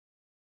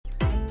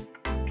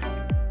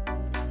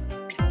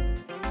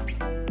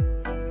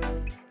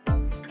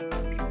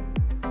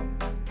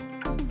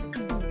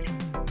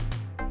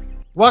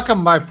Welcome,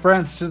 my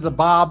friends, to the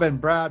Bob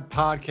and Brad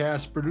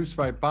podcast, produced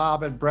by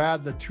Bob and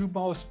Brad, the two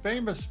most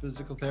famous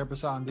physical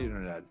therapists on the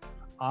internet.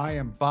 I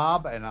am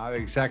Bob, and I'm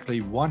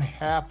exactly one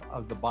half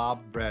of the Bob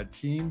and Brad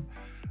team.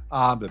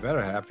 The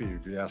better half,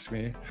 if you ask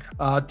me.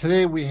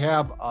 Today, we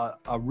have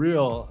a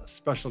real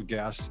special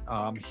guest.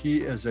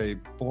 He is a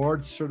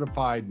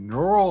board-certified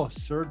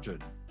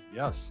neurosurgeon.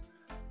 Yes,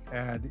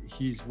 and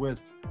he's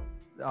with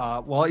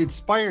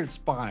Inspired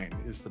Spine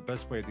is the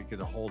best way to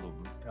get a hold of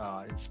him.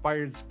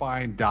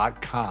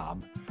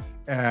 InspiredSpine.com.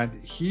 And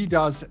he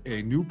does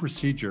a new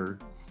procedure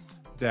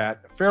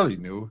fairly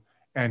new,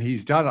 and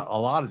he's done a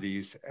lot of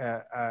these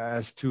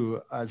as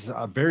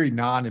a very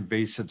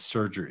non-invasive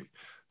surgery.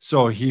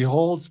 So he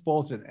holds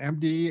both an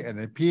MD and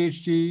a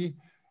PhD,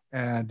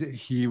 and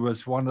he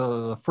was one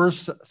of the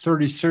first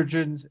 30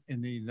 surgeons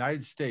in the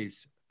United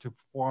States to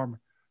perform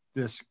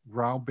this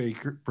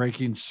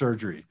groundbreaking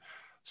surgery.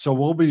 So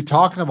we'll be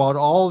talking about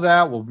all of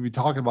that. We'll be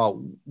talking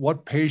about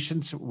what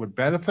patients would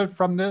benefit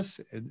from this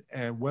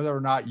and whether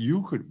or not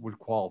you would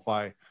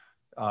qualify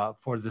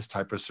for this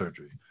type of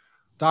surgery.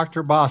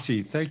 Dr.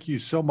 Bassi, thank you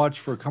so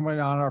much for coming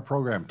on our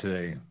program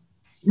today.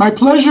 My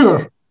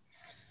pleasure.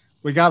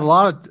 We got a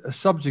lot of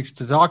subjects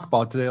to talk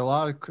about today, a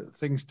lot of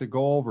things to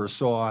go over.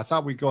 So I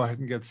thought we'd go ahead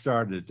and get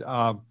started.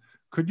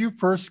 Could you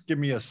first give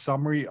me a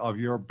summary of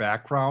your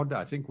background?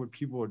 I think what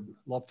people would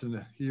love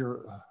to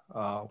hear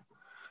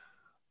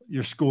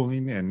your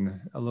schooling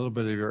and a little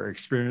bit of your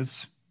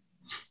experience.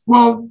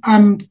 Well,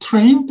 I'm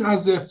trained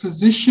as a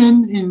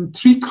physician in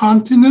 3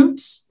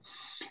 continents,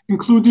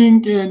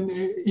 including in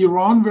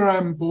Iran, where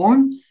I'm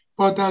born,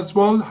 but as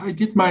well, I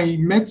did my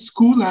med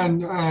school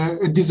and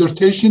a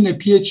dissertation, a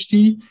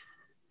PhD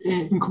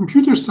in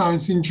computer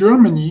science in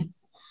Germany.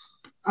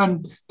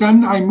 And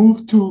then I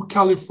moved to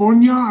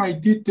California. I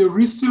did the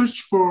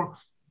research for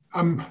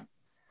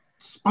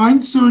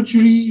spine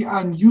surgery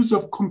and use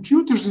of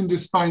computers in the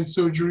spine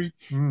surgery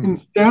in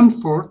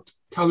Stanford,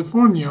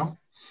 California.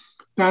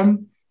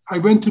 Then I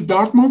went to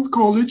Dartmouth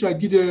College. I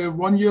did a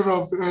 1 year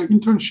of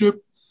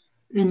internship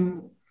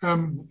in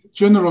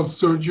general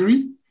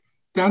surgery.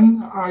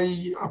 Then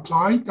I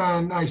applied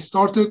and I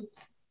started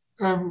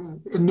a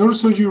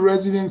neurosurgery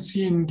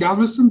residency in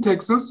Galveston,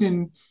 Texas,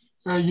 in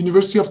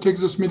University of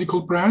Texas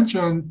Medical Branch,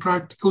 and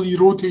practically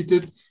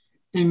rotated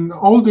in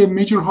all the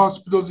major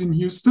hospitals in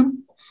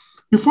Houston.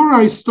 Before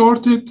I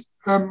started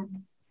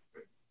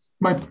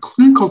my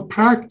clinical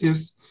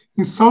practice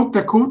in South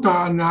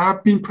Dakota, and I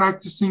have been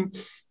practicing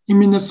in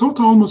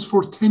Minnesota almost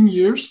for 10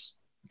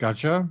 years.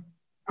 Gotcha.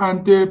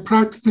 And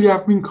practically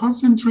I've been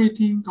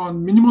concentrating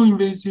on minimal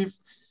invasive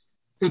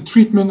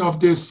treatment of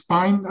the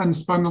spine and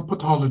spinal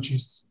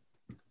pathologies.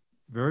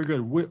 Very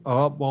good.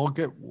 We'll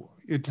get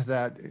into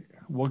that.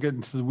 We'll get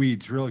into the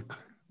weeds real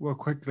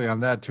quickly on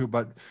that too.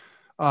 But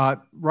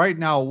right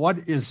now,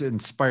 what is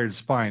Inspired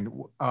Spine?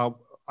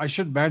 I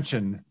should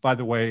mention, by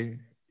the way,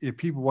 if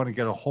people want to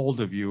get a hold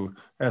of you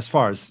as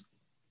far as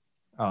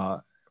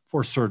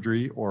for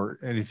surgery or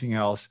anything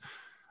else,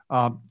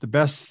 the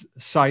best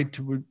site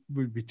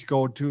would be to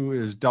go to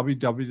is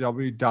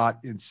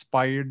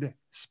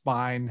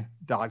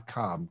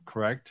www.inspiredspine.com,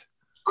 correct?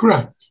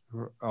 Correct.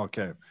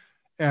 Okay.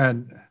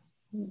 And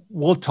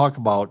we'll talk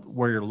about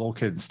where you're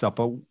located and stuff,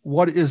 but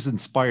what is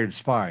Inspired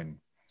Spine?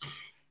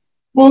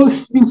 Well,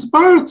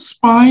 Inspired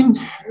Spine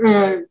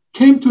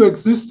came to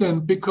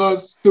existence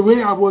because the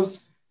way I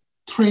was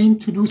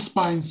trained to do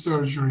spine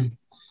surgery.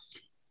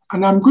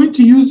 And I'm going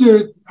to use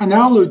an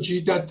analogy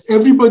that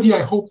everybody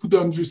I hope would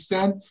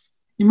understand.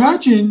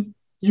 Imagine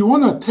you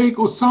want to take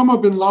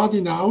Osama bin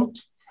Laden out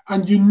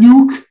and you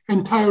nuke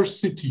entire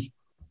city.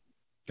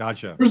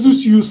 Gotcha.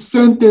 Versus you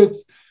send the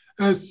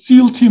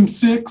SEAL Team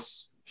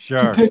 6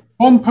 to take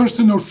one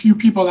person or few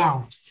people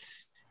out.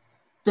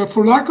 But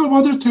for lack of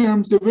other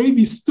terms, the way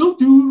we still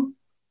do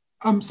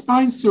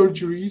spine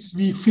surgeries,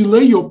 we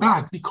fillet your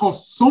back. We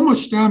cause so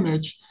much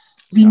damage.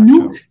 We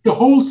nuke the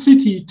whole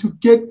city to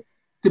get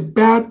the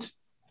bad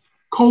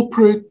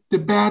culprit, the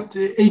bad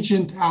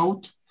agent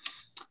out.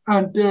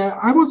 And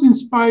I was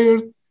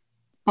inspired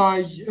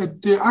by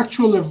the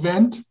actual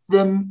event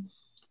when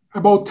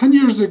about 10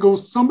 years ago,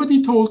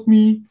 somebody told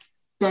me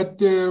that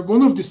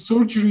one of the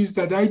surgeries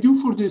that I do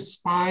for the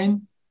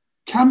spine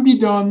can be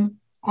done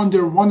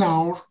under 1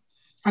 hour.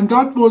 And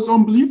that was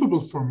unbelievable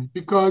for me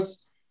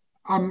because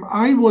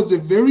I was a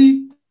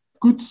very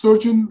good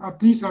surgeon,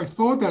 at least I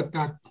thought at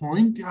that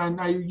point, and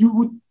you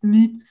would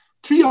need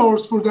 3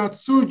 hours for that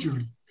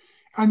surgery.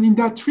 And in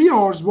that 3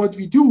 hours, what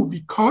we do,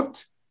 we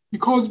cut, we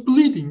cause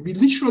bleeding. We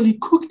literally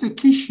cook the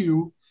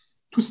tissue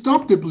to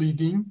stop the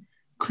bleeding,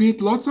 create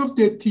lots of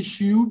dead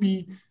tissue.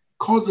 We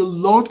cause a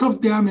lot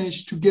of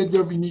damage to get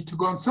where we need to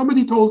go. And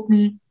somebody told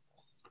me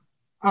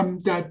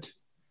that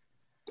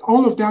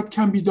all of that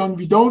can be done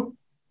without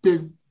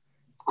the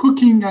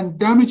cooking and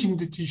damaging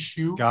the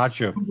tissue.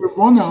 Gotcha. For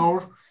 1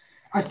 hour.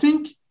 I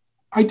think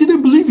I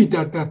didn't believe it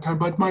at that time,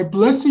 but my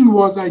blessing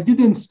was I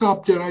didn't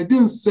stop there. I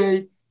didn't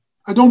say,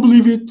 I don't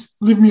believe it,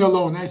 leave me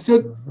alone. I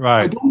said,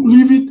 I don't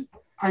believe it,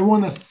 I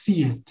want to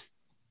see it.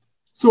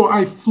 So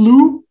I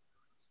flew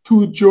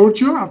to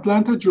Georgia,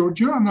 Atlanta,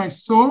 Georgia, and I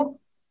saw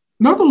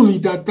not only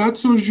that that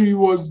surgery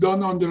was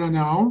done under an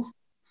hour,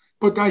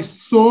 but I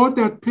saw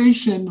that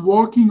patient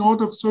walking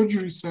out of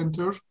surgery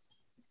center,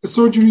 a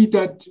surgery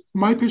that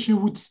my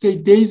patient would stay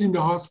days in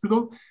the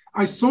hospital.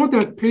 I saw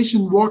that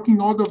patient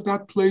walking out of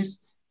that place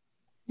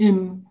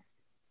in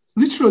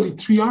literally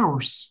 3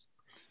 hours.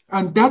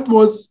 And that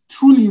was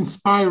truly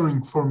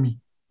inspiring for me,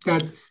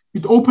 that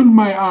it opened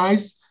my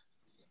eyes.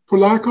 For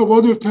lack of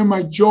other term,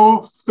 my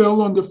jaw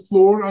fell on the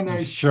floor and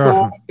I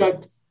saw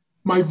that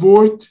my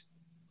world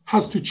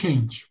has to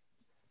change.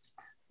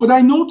 But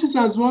I noticed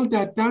as well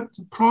that that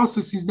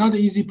process is not an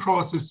easy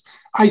process.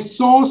 I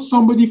saw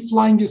somebody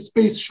flying a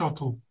space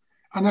shuttle,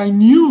 and I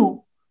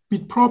knew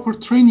with proper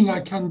training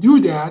I can do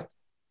that,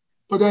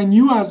 but I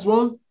knew as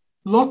well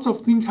lots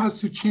of things has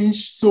to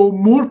change so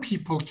more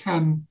people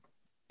can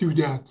do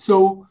that.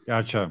 So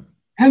gotcha.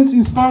 Hence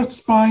Inspired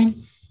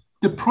Spine,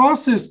 the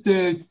process,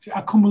 the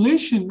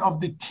accumulation of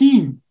the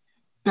team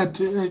that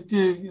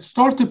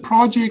start the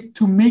project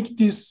to make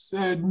this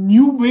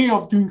new way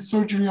of doing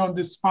surgery on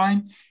the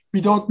spine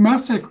without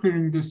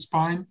massacring the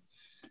spine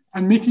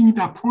and making it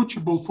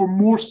approachable for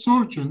more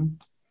surgeons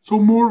so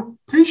more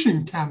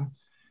patient can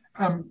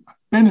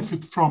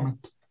benefit from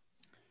it.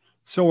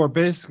 So we're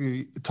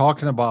basically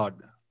talking about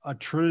a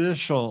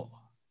traditional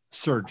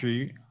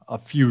surgery, a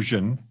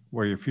fusion,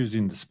 where you're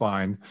fusing the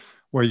spine,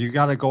 where you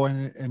got to go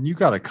in and you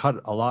got to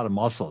cut a lot of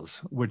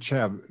muscles, which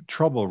have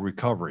trouble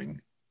recovering,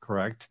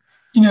 correct?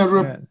 In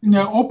an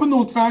open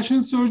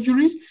old-fashioned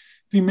surgery,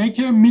 we make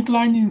a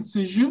midline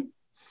incision.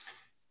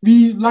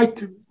 We like,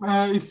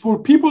 for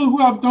people who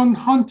have done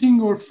hunting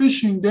or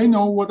fishing, they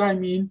know what I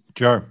mean.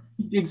 Sure.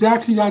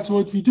 Exactly, that's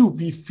what we do.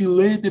 We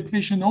fillet the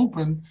patient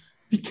open.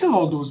 We kill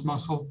all those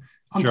muscles.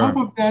 On top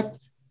of that,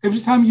 every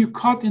time you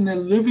cut in a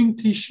living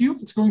tissue,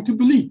 it's going to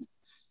bleed.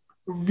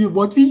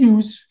 What we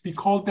use, we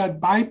call that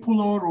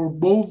bipolar or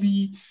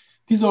BOVI.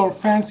 These are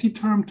fancy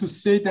terms to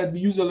say that we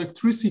use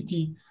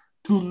electricity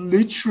to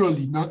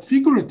literally, not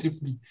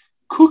figuratively,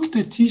 cook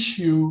the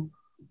tissue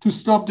to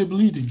stop the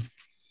bleeding.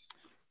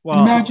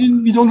 Well,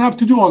 imagine we don't have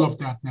to do all of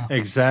that now.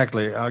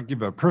 Exactly. I'll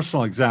give a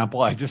personal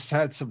example. I just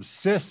had some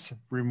cysts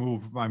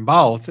removed from my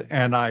mouth,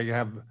 and I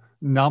have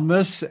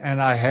numbness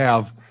and I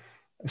have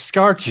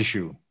scar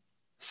tissue.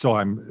 So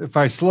if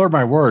I slur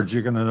my words,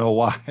 you're going to know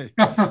why.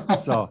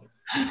 So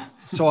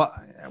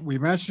we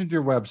mentioned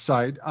your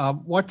website.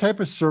 What type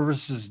of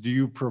services do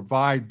you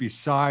provide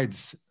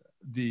besides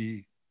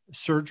the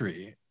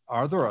surgery?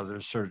 Are there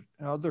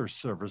other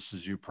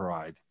services you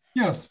provide?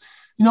 Yes.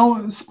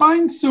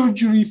 Spine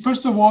surgery,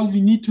 first of all,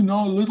 we need to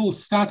know a little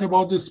stat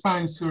about the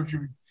spine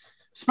surgery.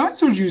 Spine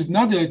surgery is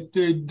not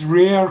a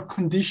rare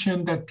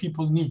condition that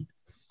people need.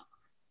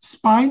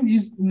 Spine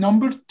is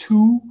number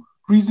 2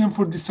 reason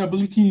for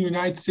disability in the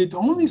United States,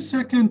 only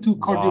second to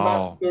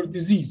cardiovascular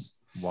disease.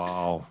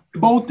 Wow.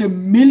 About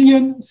 1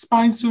 million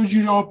spine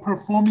surgeries are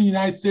performed in the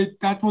United States.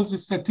 That was a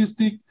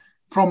statistic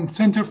from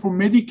Center for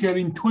Medicare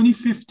in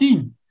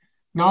 2015.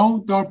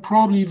 Now there are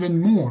probably even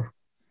more.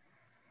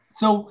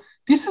 So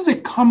this is a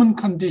common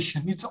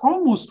condition. It's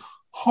almost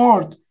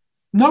hard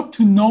not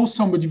to know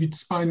somebody with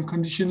spine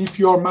condition if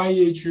you are my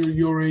age or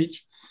your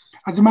age.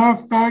 As a matter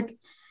of fact,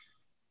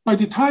 by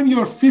the time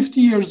you're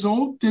 50 years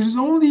old, there is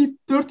only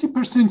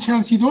 30%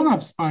 chance you don't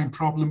have spine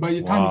problem. By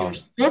the time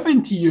you're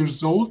 70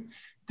 years old,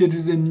 there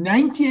is a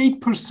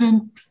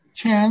 98%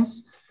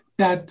 chance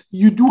that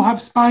you do have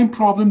spine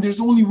problem.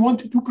 There's only 1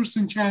 to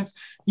 2% chance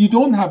you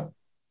don't have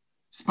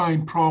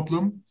spine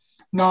problem.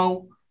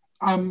 Now,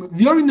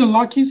 we are in a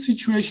lucky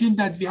situation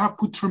that we have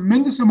put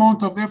tremendous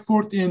amount of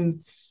effort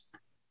in,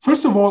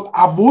 first of all,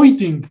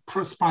 avoiding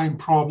spine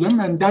problem.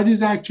 And that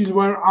is actually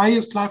where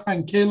ISLAF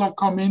and KLA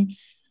come in.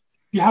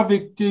 We have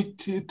a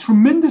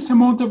tremendous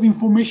amount of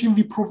information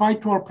we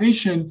provide to our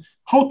patient,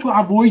 how to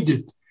avoid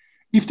it.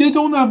 If they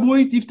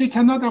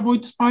cannot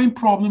avoid spine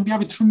problem, we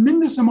have a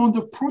tremendous amount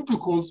of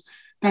protocols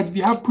that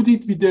we have put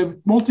it with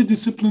the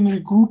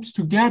multidisciplinary groups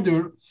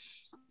together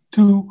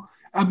to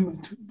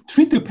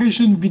treat the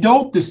patient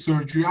without the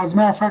surgery. As a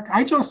matter of fact,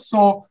 I just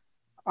saw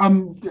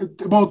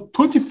about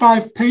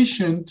 25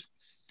 patients,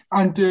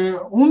 and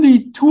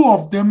only 2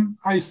 of them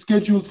I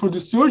scheduled for the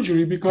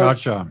surgery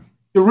because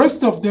the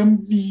rest of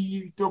them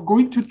we are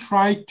going to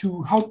try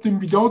to help them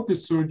without the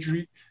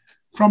surgery.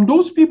 From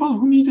those people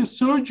who need a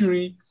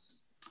surgery,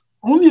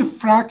 only a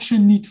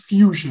fraction need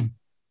fusion.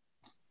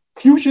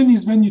 Fusion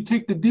is when you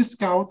take the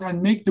disc out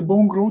and make the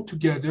bone grow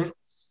together.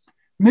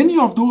 Many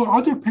of those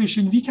other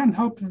patients, we can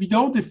help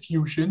without the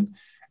fusion.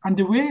 And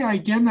the way,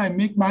 again, I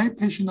make my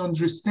patient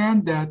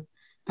understand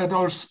that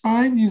our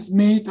spine is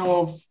made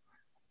of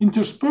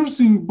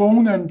interspersing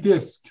bone and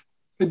disc.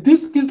 A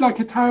disc is like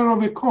a tire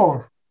of a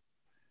car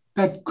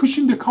that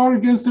cushion the car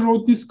against the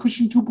road, this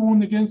cushion 2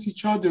 bones against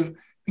each other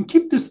and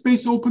keep the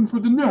space open for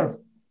the nerve.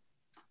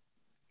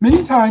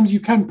 Many times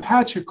you can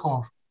patch a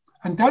car,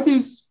 and that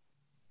is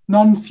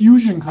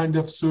non-fusion kind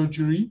of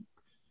surgery.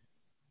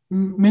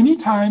 Many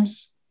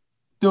times,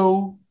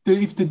 though,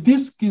 if the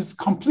disc is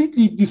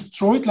completely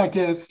destroyed, like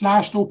a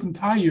slashed open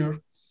tire,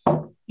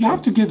 You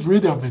have to get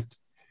rid of it.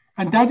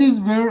 And that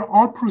is where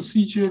our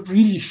procedure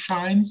really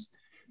shines,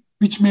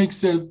 which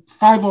makes a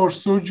 5-hour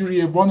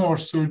surgery a 1-hour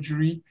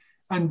surgery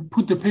and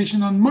put the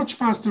patient on much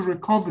faster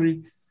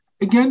recovery.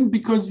 Again,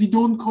 because we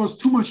don't cause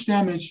too much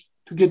damage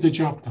to get the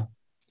job done.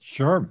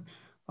 Sure.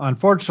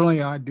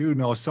 Unfortunately, I do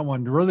know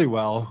someone really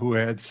well who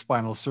had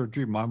spinal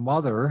surgery. My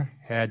mother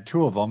had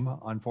 2 of them,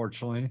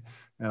 unfortunately,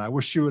 and I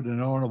wish she would have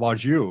known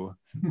about you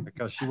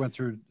because she went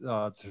through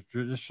the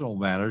traditional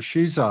manner.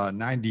 She's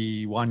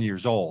 91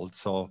 years old.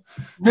 So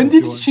when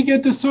did she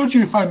get the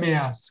surgery, if I may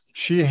ask?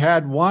 She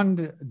had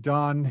one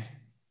done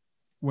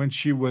when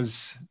she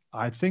was,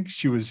 I think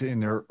she was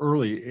in her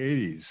early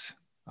 80s,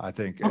 I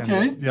think.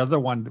 Okay. And the other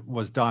one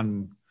was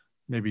done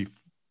maybe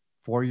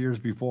 4 years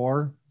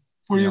before.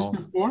 4 years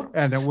before.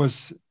 And it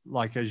was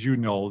like, as you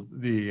know,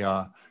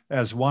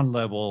 as one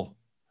level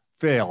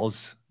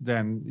fails,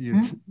 then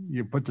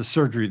you put the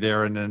surgery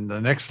there, and then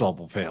the next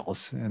level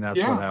fails, and that's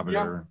what happened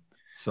to her.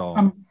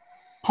 So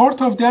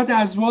part of that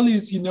as well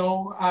is,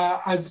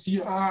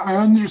 I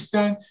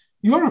understand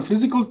you're a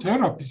physical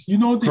therapist. You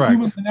know the Correct.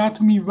 Human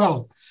anatomy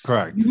well.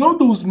 Correct. You know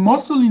those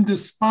muscles in the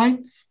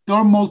spine, they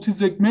are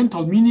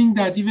multisegmental, meaning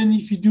that even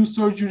if you do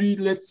surgery,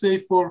 let's say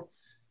for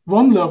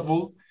one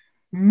level,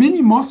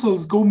 many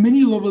muscles go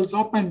many levels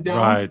up and down.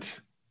 Right.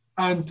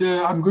 And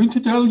I'm going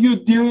to tell you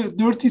the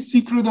dirty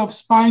secret of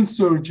spine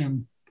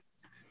surgeon.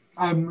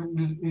 And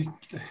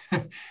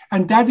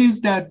that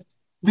is that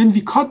when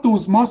we cut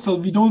those muscles,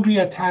 we don't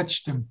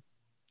reattach them.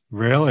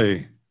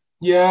 Really?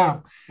 Yeah.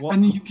 Well,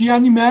 and you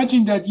can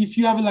imagine that if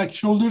you have like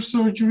shoulder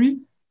surgery,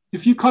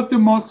 if you cut the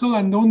muscle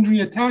and don't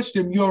reattach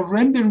them, you are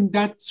rendering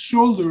that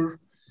shoulder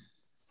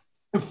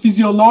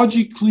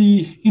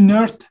physiologically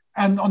inert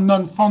and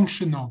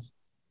non-functional.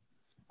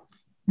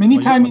 Many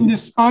times in the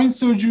spine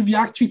surgery, we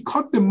actually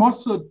cut the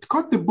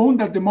bone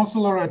that the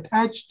muscle are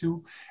attached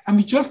to, and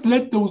we just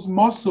let those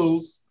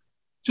muscles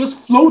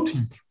just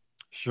floating.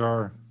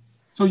 Sure.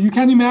 So you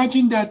can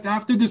imagine that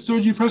after the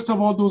surgery, first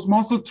of all, those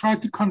muscles try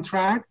to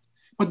contract,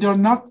 but they're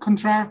not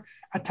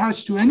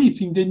attached to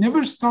anything. They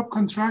never stop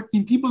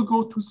contracting. People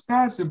go to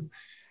spasm.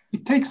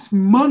 It takes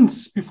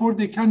months before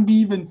they can be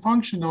even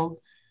functional.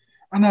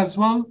 And as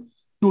well,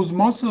 those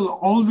muscles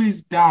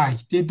always die.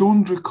 They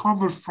don't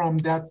recover from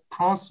that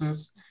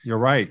process. You're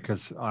right,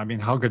 because I mean,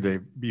 how could they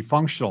be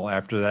functional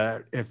after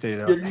that if they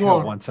don't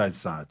have one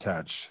side's not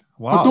attached?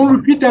 Wow! But don't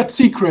repeat that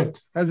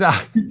secret.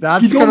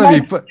 That's going to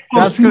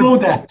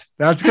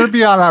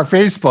be on our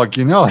Facebook.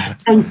 You know. I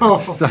know.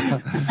 So,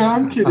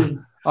 I'm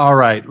kidding. All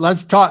right,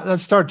 let's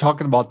start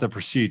talking about the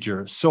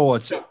procedure. So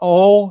it's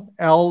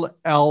OLLIF.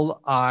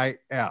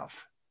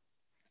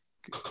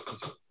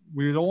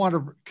 We don't want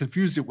to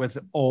confuse it with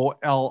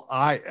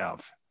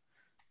OLIF.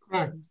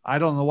 Right. I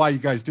don't know why you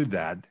guys did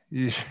that.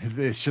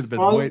 They should have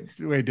been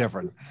way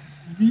different.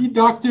 We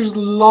doctors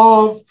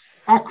love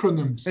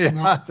acronyms.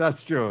 Yeah,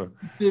 that's true.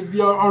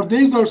 Our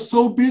days are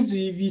so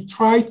busy, we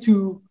try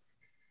to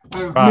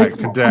make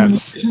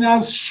condense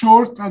as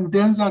short and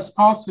dense as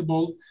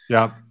possible.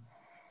 Yeah.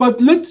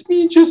 But let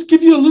me just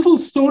give you a little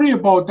story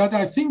about that.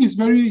 I think is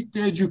very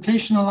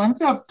educational. And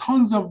we have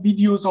tons of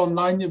videos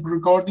online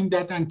regarding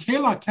that. And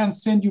Kayla can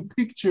send you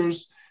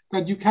pictures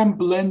that you can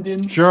blend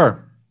in.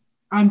 Sure.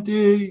 And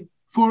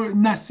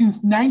since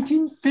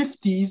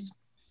 1950s,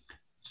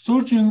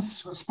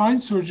 spine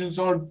surgeons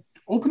are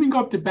opening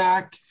up the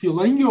back,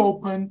 filling you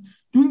open,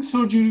 doing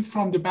surgery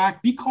from the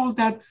back. We call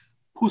that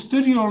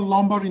posterior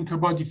lumbar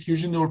interbody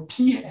fusion, or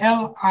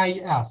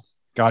PLIF.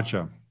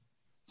 Gotcha.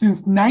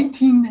 Since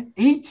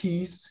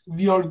 1980s,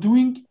 we are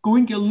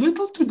going a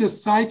little to the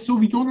side so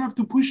we don't have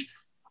to push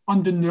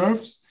on the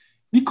nerves.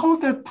 We call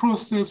that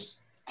process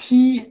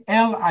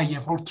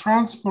TLIF, or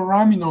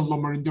transforaminal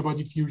lumbar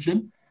interbody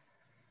fusion.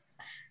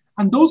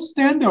 And those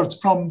standards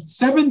from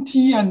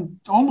 70 and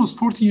almost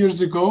 40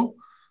 years ago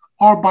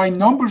are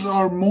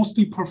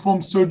mostly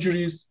performed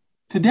surgeries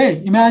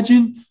today.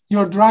 Imagine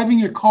you're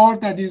driving a car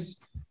that is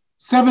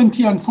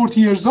 70 and 40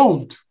 years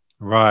old.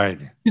 Right.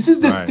 This is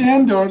the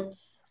standard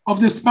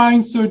of the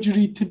spine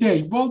surgery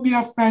today. Well, we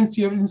have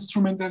fancier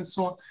instruments and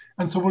so on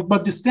and so forth,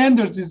 but the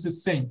standard is the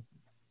same.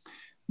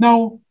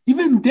 Now,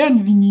 even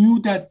then, we knew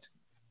that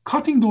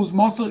cutting those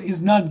muscles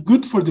is not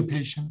good for the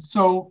patient.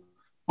 So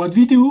what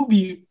we do,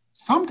 we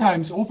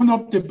sometimes open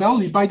up the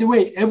belly. By the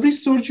way, every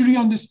surgery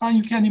on the spine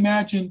you can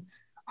imagine,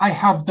 I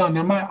have done.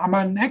 I'm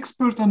an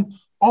expert on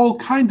all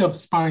kinds of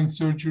spine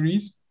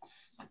surgeries.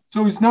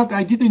 So it's not,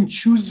 I didn't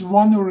choose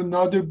one or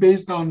another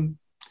based on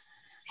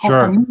how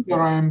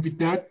familiar I am with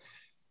that.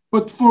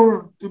 But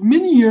for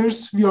many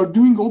years, we are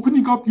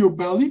opening up your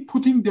belly,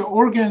 putting the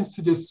organs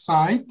to the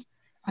side,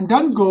 and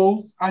then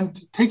go and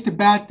take the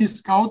bad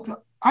disc out.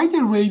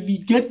 Either way, we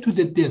get to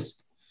the disc.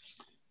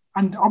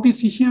 And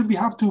obviously here we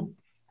have to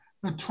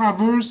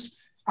traverse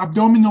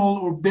abdominal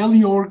or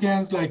belly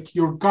organs like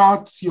your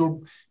guts, your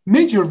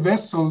major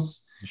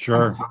vessels.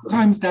 Sure. And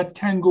sometimes that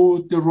can go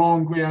the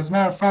wrong way. As a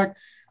matter of fact,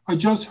 I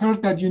just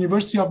heard that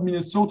University of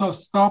Minnesota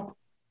stopped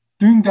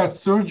doing that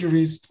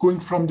surgeries going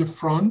from the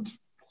front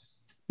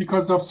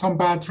because of some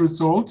bad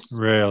results.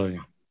 Really?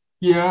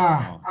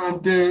 Yeah,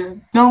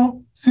 and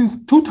now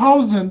since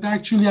 2000,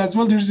 actually as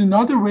well, there's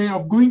another way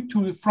of going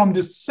to from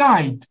the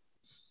side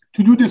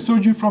to do the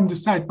surgery from the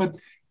side. But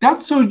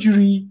that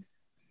surgery,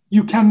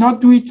 you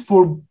cannot do it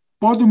for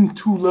bottom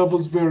two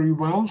levels very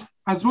well,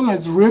 as well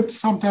as ribs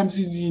sometimes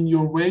is in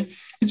your way.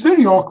 It's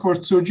very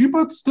awkward surgery,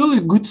 but still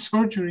a good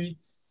surgery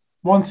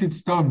once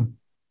it's done.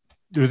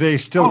 Do they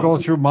still go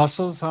through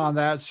muscles on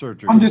that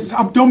surgery? On this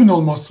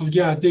abdominal muscle,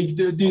 yeah,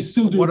 they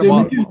still do. What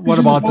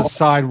about the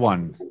side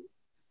one?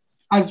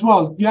 As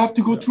well, you have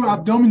to go through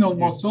abdominal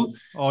muscle.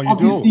 Oh, you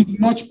Obviously, do? it's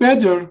much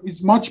better.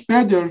 It's much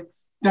better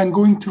than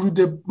going through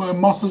the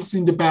muscles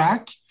in the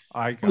back.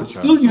 But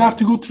still, you have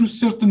to go through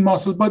certain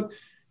muscle. But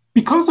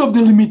because of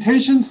the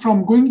limitation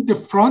from going the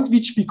front,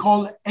 which we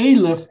call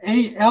ALIF,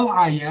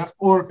 A-L-I-F,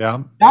 or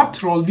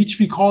lateral, which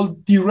we call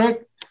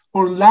direct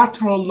or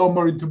lateral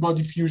lumbar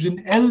interbody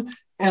fusion,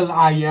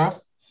 L-L-I-F,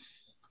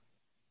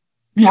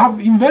 we have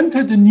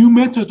invented a new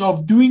method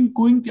of going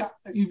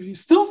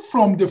still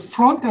from the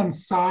front and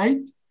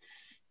side.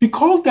 We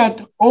call that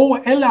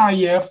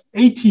OLIF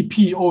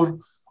ATP, or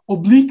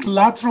oblique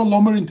lateral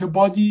lumbar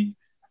interbody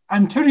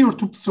anterior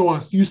to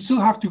psoas. You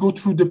still have to go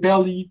through the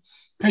belly,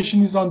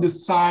 patient is on the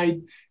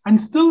side, and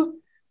still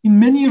in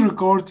many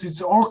regards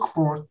it's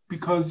awkward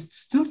because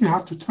still you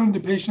have to turn the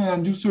patient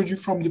and do surgery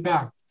from the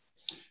back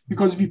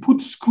because we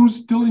put screws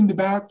still in the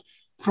back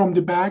from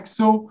the back.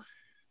 So,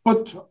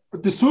 but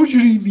the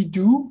surgery we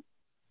do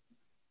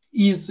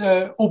is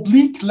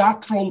oblique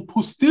lateral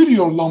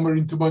posterior lumbar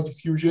interbody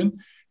fusion,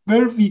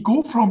 where we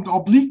go from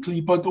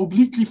obliquely, but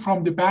obliquely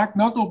from the back,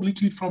 not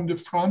obliquely from the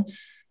front.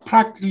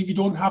 Practically, we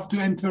don't have to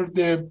enter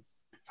the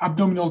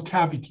abdominal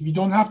cavity. We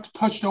don't have to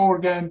touch the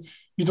organ.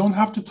 We don't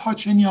have to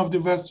touch any of the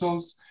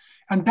vessels.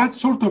 And that's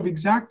sort of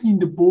exactly in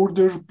the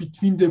border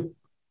between the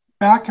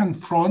back and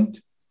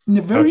front, in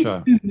a very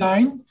thin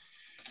line.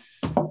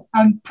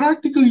 And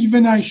practically,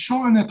 when I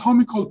show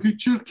anatomical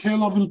picture,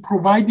 Kayla will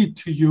provide it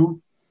to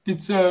you.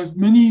 It's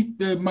many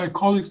my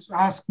colleagues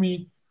ask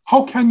me,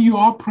 how can you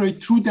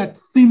operate through that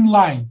thin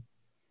line?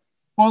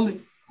 Well,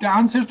 the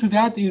answer to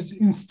that is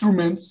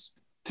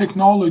instruments,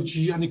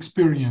 technology, and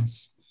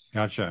experience.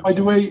 Gotcha. By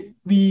the way,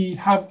 we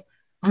have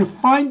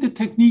refined the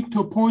technique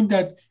to a point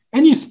that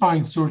any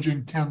spine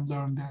surgeon can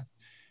learn that.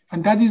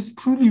 And that is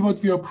truly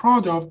what we are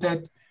proud of,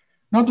 that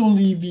not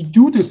only we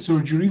do the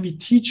surgery, we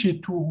teach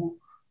it to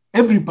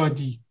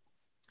everybody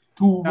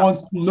who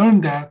wants to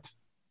learn that.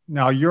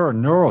 Now, you're a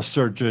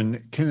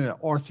neurosurgeon. Can an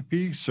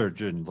orthopedic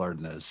surgeon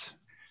learn this?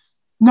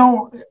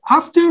 Now,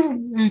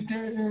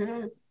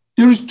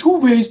 there's two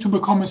ways to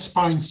become a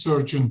spine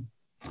surgeon.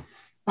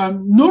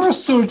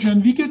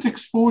 Neurosurgeon, we get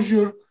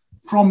exposure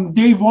from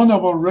day one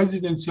of our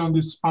residency on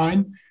the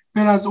spine,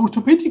 whereas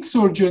orthopedic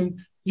surgeon,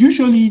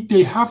 usually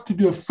they have to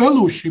do a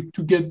fellowship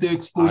to get the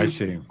exposure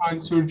to spine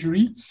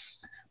surgery.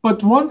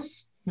 But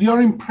once we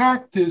are in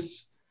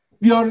practice,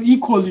 we are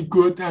equally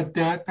good at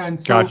that. And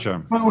so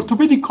my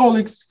orthopedic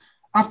colleagues,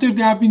 after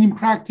they have been in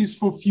practice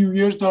for a few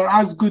years, they are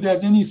as good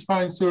as any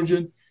spine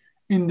surgeon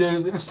in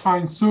the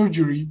spine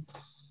surgery.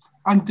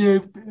 And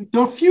there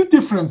are a few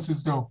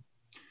differences though.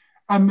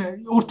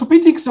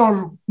 Orthopedics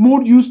are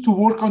more used to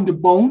work on the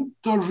bone.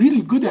 They're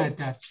really good at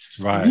that.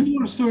 Right.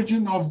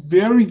 Neurosurgeons are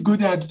very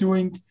good at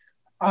doing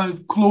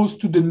close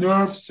to the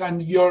nerves,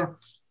 and we are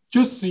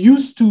just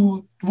used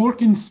to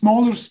work in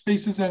smaller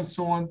spaces and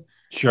so on.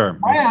 Sure.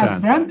 My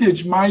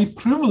advantage, my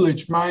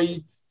privilege,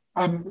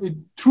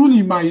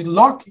 truly my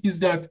luck is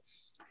that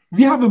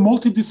we have a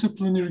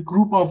multidisciplinary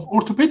group of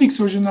orthopedic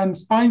surgeon and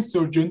spine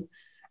surgeon,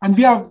 and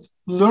we have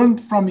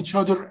learned from each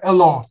other a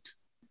lot.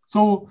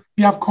 So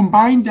we have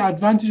combined the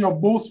advantage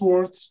of both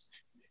worlds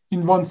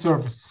in one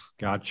service.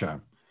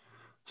 Gotcha.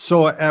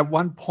 So at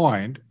one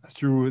point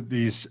through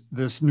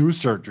this new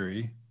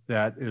surgery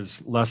that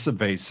is less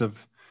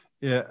invasive,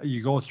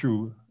 you go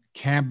through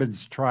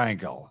Cambon's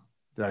triangle.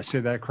 Did I say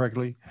that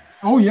correctly?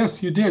 Oh,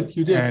 yes, you did.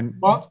 You did. And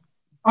but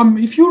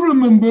if you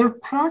remember,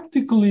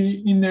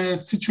 practically in a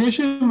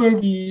situation where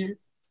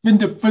when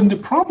the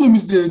problem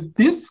is the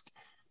disc,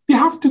 we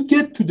have to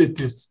get to the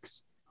discs.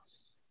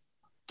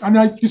 And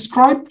I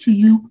described to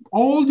you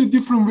all the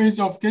different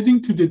ways of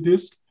getting to the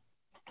disc,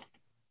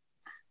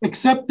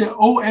 except the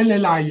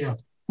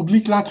OLLIF,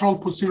 oblique lateral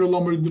posterior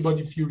lumbar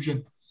interbody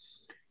fusion.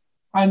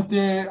 And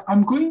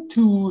I'm going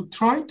to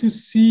try to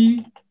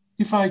see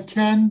if I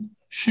can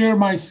share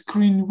my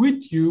screen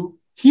with you.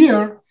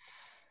 Here,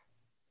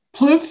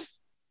 PLIF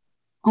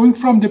going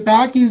from the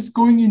back is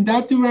going in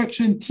that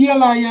direction,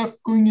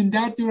 TLIF going in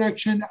that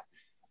direction,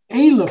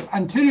 ALIF,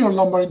 anterior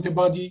lumbar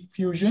interbody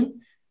fusion,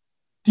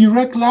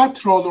 direct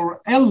lateral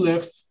or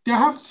LLIF, they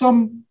have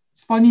some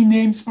funny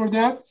names for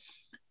that.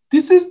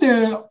 This is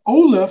the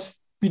OLIF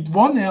with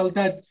one L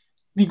that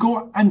we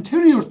go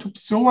anterior to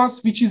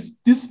psoas, which is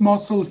this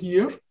muscle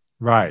here.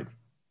 Right.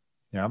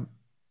 Yeah.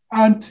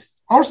 And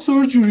our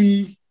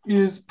surgery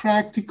is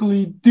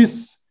practically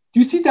this.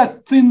 Do you see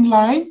that thin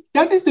line?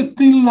 That is the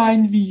thin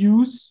line we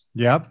use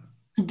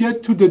to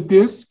get to the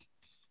disc.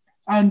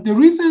 And the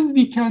reason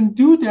we can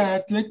do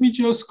that, let me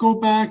just go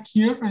back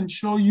here and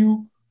show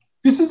you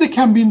This is the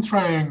Cambion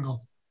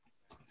triangle.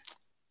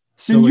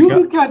 So when you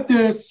look at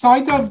the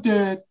side of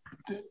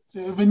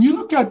when you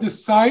look at the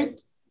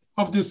side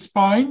of the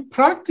spine,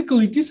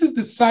 practically this is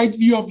the side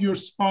view of your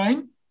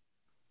spine.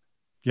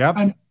 Yeah.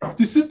 And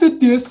this is the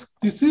disc.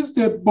 This is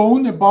the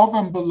bone above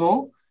and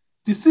below.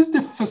 This is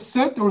the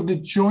facet or the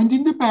joint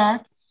in the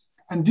back.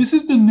 And this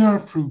is the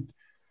nerve root.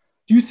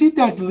 Do you see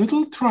that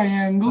little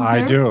triangle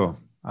there?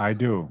 I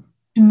do.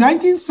 In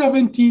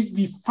 1970s,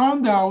 we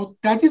found out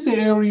that is the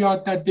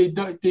area that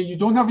you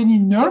don't have any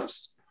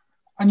nerves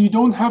and you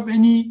don't have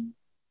any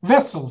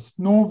vessels,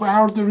 no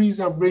arteries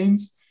or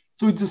veins.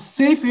 So it's a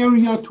safe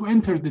area to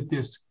enter the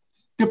disc.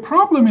 The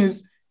problem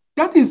is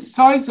that is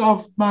size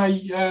of my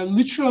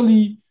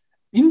literally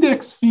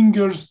index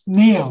finger's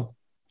nail.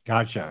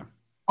 Gotcha.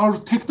 Our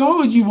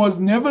technology was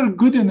never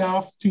good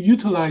enough to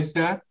utilize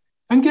that.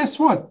 And guess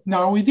what?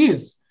 Now it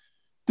is.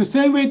 The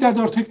same way that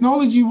our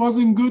technology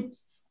wasn't good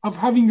of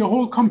having a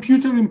whole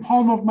computer in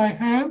palm of my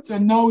hand,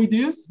 and now it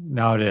is.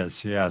 Now it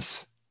is,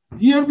 yes.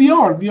 Here we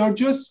are. We are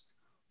just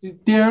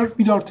there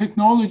with our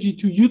technology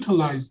to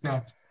utilize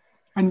that.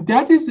 And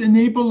that is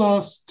enable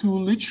us to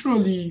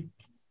literally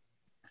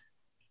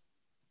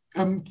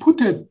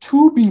put a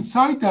tube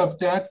inside of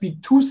that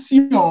with two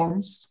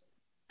C-arms.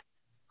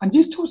 And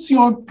these two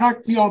C-arms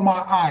practically are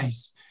my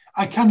eyes.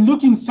 I can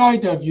look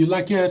inside of you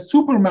like a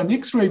Superman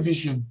X-ray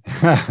vision.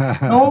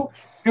 Know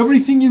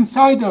everything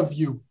inside of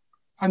you.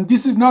 And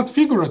this is not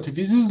figurative,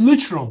 this is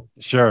literal.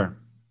 Sure.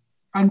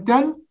 And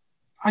then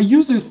I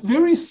use a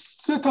very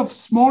set of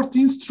smart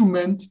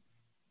instrument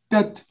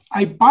that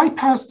I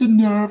bypass the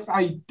nerve.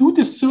 I do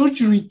the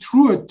surgery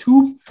through a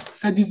tube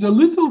that is a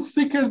little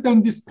thicker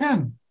than this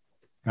pen.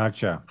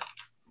 Gotcha.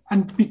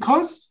 And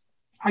because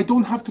I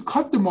don't have to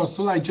cut the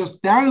muscle, I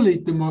just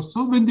dilate the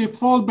muscle. When they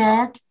fall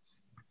back,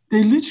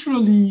 they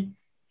literally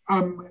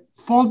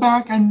fall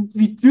back, and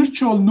with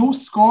virtual no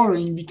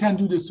scarring, we can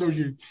do the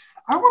surgery.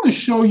 I want to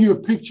show you a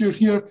picture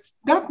here.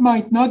 That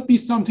might not be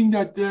something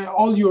that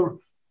all your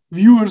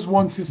viewers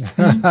want to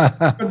see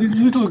because it's a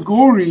little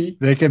gory.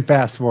 They can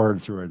fast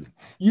forward through it.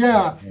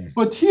 Yeah,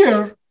 but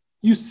here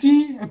you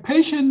see a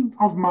patient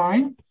of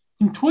mine.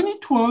 In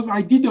 2012,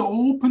 I did an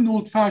open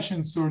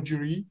old-fashioned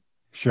surgery.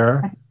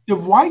 Sure. The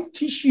white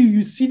tissue,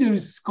 you see there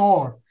is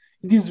scar.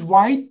 It is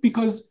white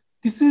because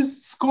this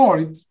is scar.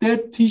 It's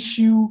dead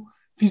tissue,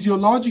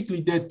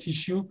 physiologically dead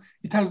tissue.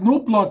 It has no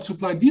blood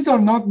supply. These are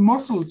not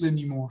muscles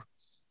anymore.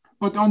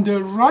 But on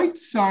the right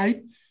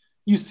side,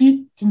 you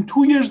see in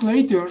 2 years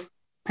later,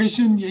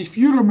 patient, if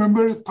you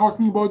remember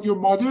talking about your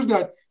mother,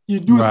 that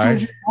you do a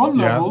surgery on one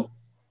level,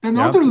 then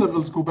other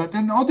levels go bad,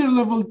 and other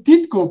level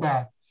did go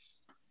bad.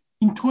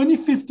 In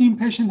 2015,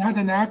 patient had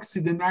an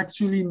accident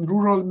actually in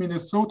rural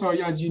Minnesota,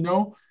 as you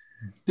know.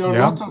 There are a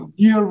lot of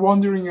deer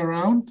wandering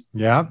around.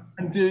 Yeah.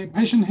 And the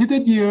patient hit a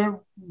deer,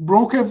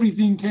 broke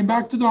everything, came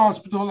back to the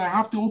hospital. I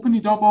have to open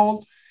it up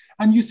all.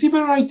 And you see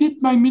where I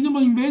did my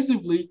minimal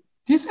invasively.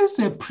 This is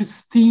a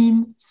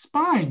pristine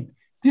spine.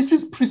 This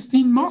is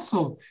pristine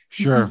muscle.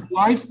 Sure. This is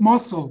live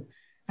muscle.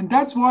 And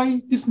that's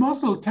why this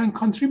muscle can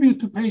contribute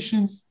to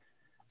patients'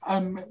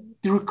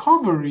 the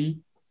recovery,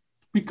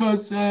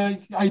 because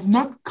I'm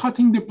not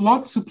cutting the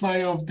blood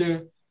supply of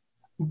the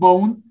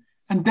bone.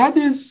 And that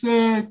is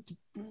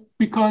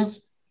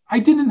because I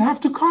didn't have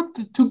to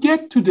cut to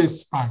get to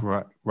this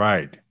spine.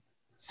 Right.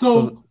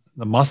 So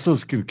the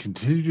muscles can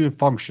continue to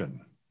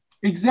function.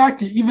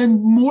 Exactly.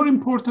 Even more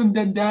important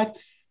than that,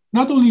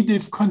 not only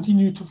they've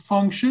continued to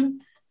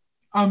function,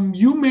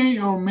 you may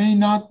or may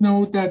not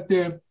know that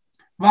the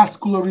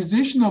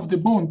vascularization of the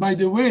bone, by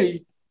the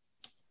way,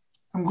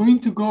 I'm going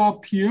to go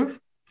up here.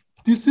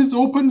 This is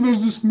open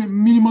versus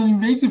minimal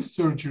invasive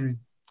surgery.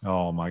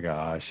 Oh my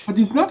gosh. But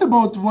it's not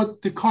about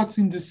what the cuts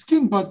in the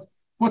skin, but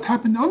what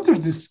happened under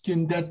the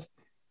skin that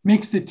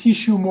makes the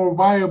tissue more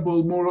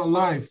viable, more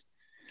alive.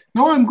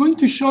 Now I'm going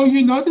to show you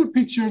another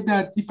picture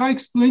that if I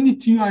explain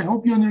it to you, I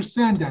hope you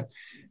understand that.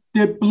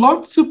 The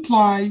blood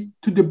supply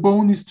to the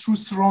bone is through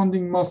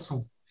surrounding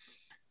muscle.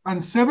 And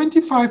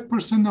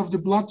 75% of the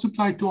blood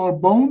supply to our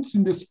bones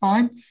in the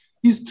spine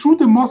is through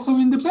the muscle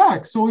in the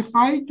back. So if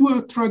I do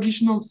a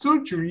traditional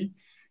surgery,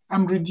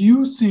 I'm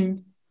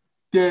reducing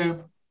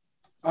the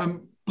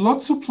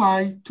blood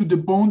supply to the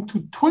bone to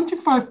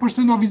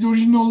 25% of its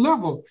original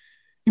level.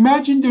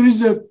 Imagine there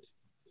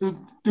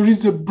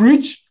is a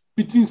bridge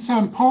between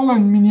St. Paul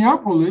and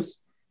Minneapolis,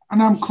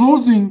 and I'm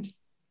closing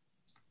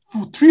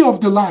 3 of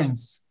the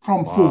lines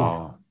from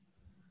 4.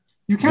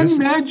 You can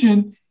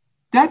imagine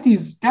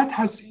that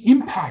has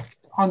impact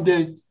on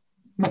the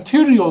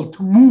material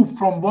to move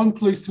from one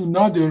place to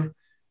another.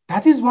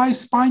 That is why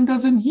spine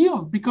doesn't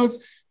heal, because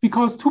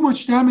too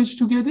much damage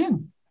to get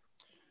in.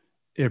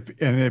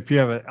 If you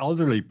have an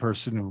elderly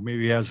person who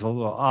maybe has a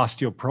little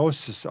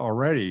osteoporosis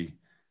already,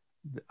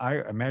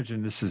 I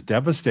imagine this is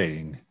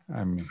devastating.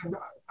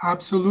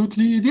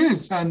 Absolutely it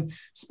is. And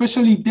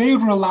especially they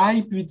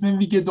rely, when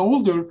we get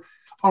older,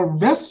 our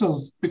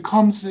vessels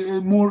becomes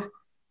more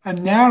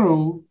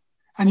narrow.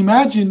 And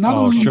imagine not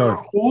only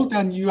you're old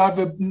and you have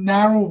a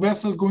narrow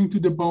vessel going to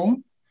the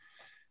bone,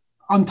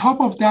 On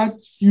top of that,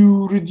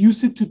 you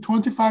reduce it to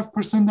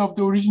 25% of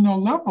the original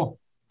level.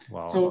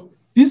 Wow. So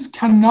this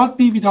cannot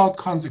be without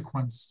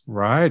consequence.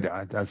 Right.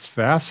 That's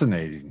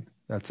fascinating.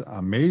 That's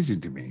amazing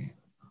to me.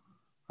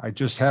 I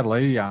just had a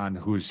lady on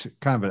who's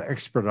kind of an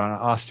expert on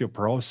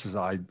osteoporosis.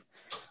 I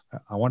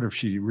wonder if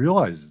she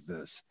realizes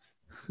this.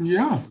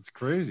 Yeah. It's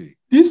crazy.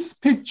 This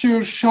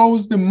picture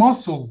shows the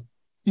muscle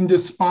in the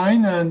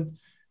spine. And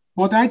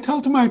what I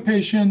tell to my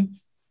patient,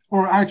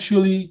 or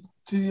actually,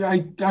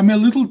 I'm a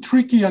little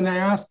tricky, and I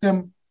ask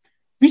them,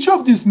 which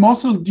of these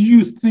muscles do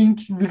you think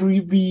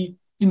we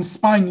in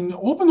spine, in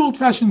open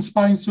old-fashioned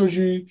spine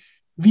surgery,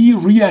 we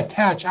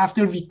reattach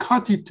after we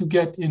cut it to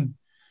get in?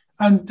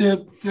 And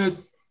the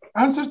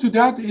answer to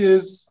that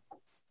is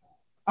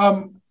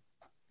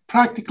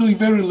practically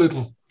very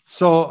little.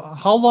 So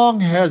how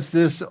long has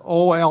this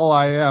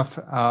OLIF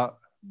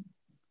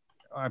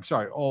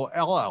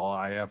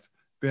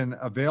been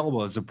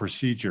available as a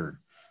procedure?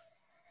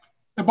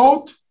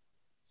 About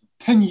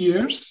 10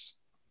 years.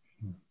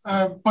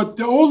 But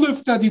the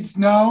OLIF that it's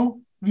now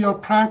we are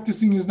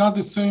practicing is not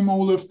the same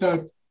OLIF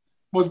that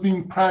was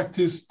being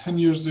practiced 10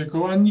 years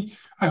ago. And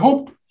I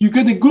hope you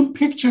get a good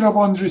picture of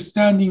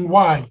understanding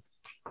why.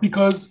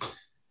 Because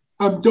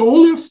the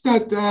OLIF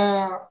that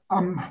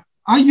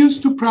I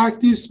used to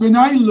practice, when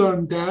I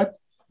learned that,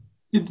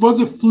 it was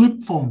a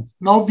flip phone.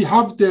 Now we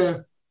have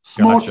the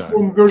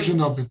smartphone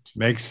version of it.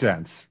 Makes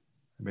sense.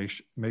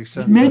 Makes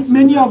sense. It made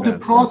many of the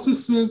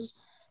processes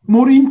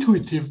more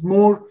intuitive,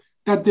 more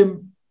that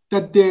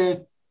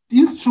the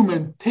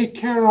instrument take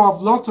care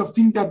of lots of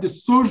things that the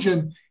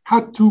surgeon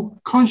had to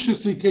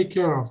consciously take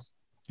care of.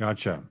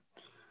 Gotcha.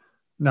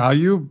 Now,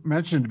 you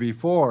mentioned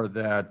before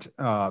that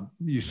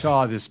you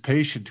saw this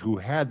patient who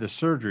had the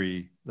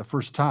surgery the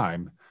first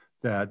time,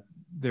 that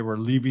they were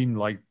leaving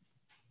like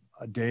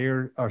a day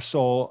or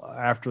so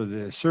after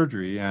the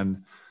surgery.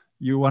 And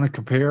you want to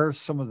compare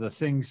some of the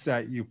things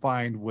that you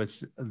find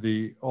with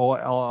the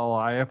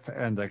OLIF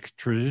and the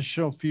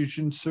traditional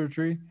fusion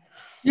surgery?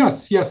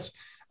 Yes.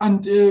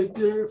 And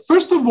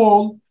first of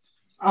all,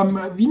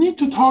 we need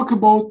to talk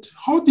about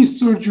how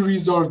these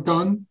surgeries are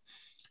done.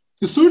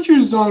 The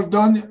surgeries are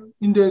done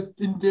in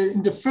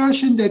the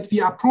fashion that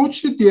we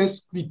approach the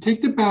disc, we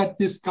take the bad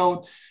disc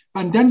out,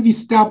 and then we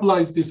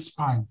stabilize the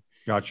spine.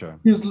 Gotcha.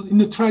 In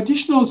the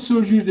traditional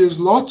surgery, there's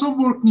lots of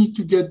work need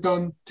to get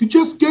done to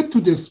just get to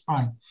the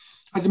spine.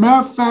 As a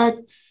matter of fact,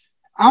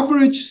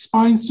 average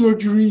spine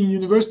surgery in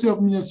University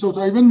of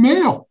Minnesota, even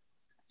Mayo,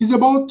 is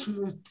about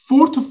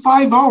 4 to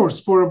 5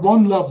 hours for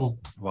one level.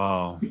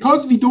 Wow.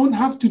 Because we don't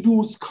have to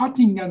do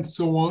cutting and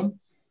so on,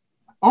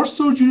 our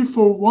surgery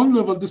for one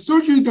level, the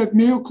surgery that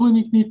Mayo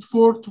Clinic needs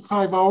 4 to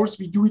 5 hours,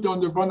 we do it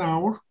under 1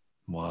 hour.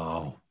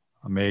 Wow.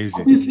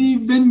 Amazing. Obviously,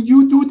 when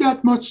you do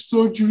that much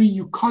surgery,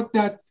 you cut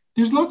that,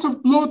 there's lots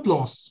of blood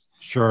loss.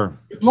 Sure.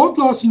 Blood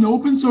loss in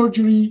open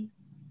surgery,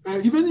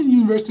 even in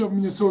University of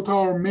Minnesota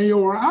or Mayo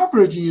or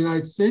average in the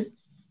United States,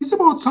 is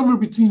about somewhere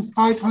between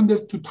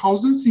 500 to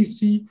 1,000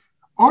 cc.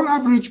 Our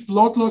average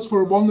blood loss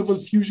for one level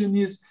fusion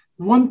is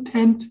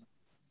 1/10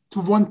 to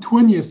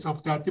 1/20th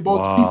of that,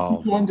 about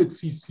 50 to 100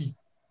 cc.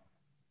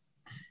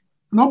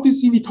 And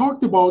obviously, we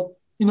talked about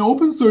in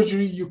open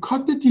surgery, you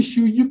cut the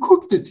tissue, you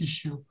cook the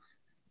tissue.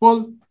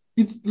 Well,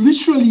 it's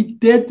literally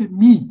dead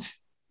meat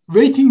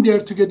waiting there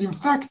to get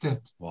infected.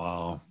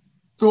 Wow.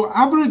 So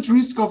average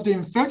risk of the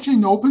infection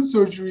in open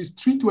surgery is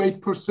 3 to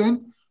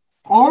 8%.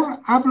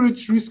 Our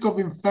average risk of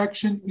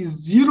infection is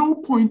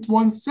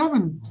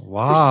 0.17%.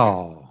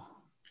 Wow.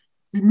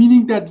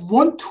 Meaning that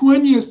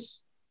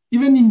 1/20th,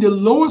 even in the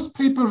lowest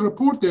paper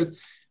reported,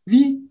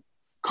 we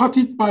cut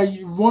it by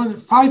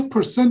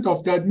 5%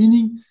 of that,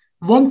 meaning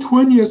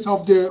 1/20th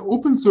of the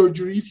open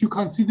surgery, if you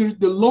consider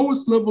the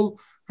lowest level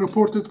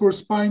reported for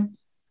spine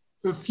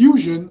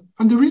fusion.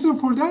 And the reason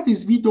for that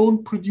is we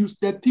don't produce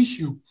that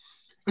tissue.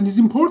 And it's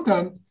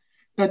important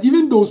that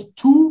even those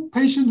 2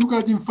 patients who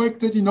got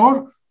infected in our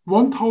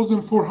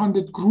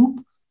 1,400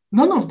 group,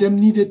 none of them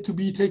needed to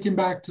be taken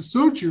back to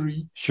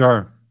surgery.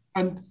 Sure.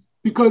 And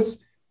because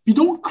we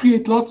don't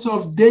create lots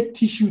of dead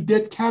tissue,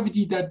 dead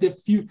cavity that the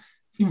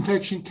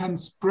infection can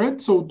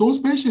spread. So those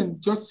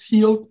patients just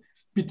healed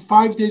with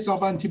 5 days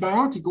of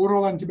antibiotic,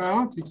 oral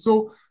antibiotic.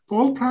 So for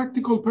all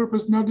practical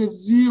purpose, not a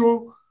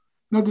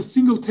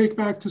single take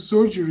back to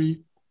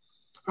surgery.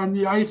 And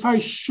if I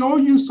show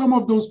you some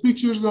of those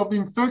pictures of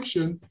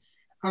infection,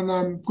 and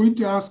I'm going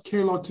to ask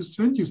Kayla to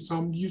send you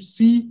some, you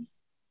see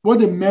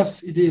what a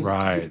mess it is.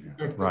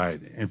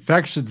 Right.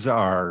 Infections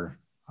are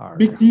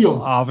big deal.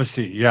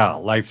 Obviously, yeah,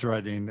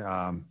 life-threatening.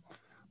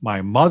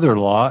 My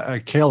mother-in-law,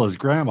 Kayla's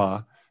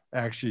grandma,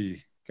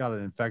 actually got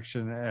an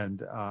infection, and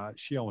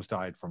she almost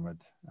died from it.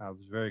 I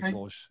was very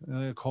close.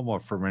 Coma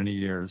for many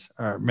years,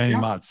 or many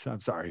months.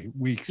 I'm sorry,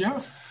 weeks.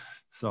 Yeah.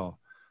 So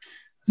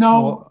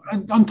now,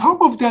 on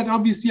top of that,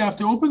 obviously,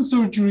 after open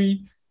surgery,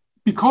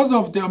 because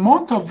of the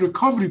amount of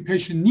recovery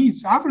patient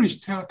needs,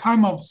 average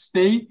time of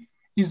stay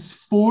is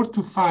 4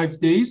 to 5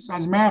 days.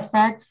 As a matter of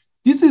fact,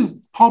 this is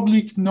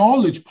public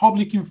knowledge,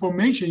 public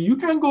information. You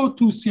can go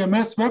to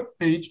CMS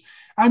webpage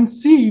and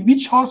see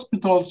which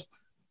hospitals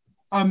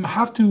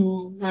have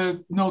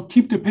to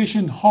keep the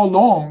patient how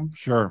long.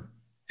 Sure.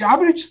 The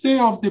average stay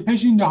of the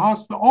patient in the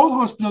hospital, all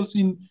hospitals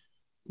in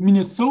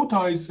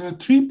Minnesota is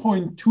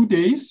 3.2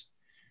 days.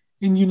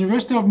 In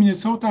University of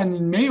Minnesota and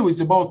in Mayo is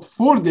about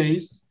 4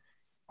 days.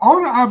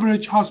 Our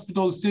average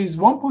hospital stay is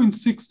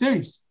 1.6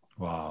 days.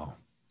 Wow.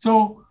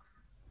 So,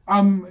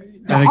 and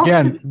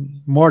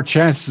again, more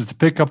chances to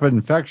pick up an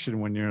infection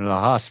when you're in the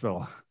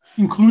hospital,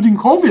 including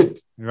COVID.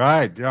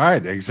 Right,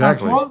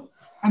 exactly.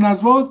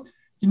 As well,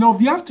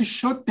 we have to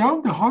shut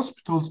down the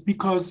hospitals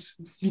because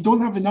we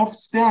don't have enough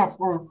staff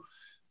or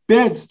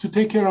beds to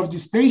take care of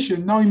this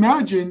patient. Now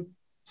imagine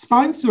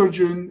spine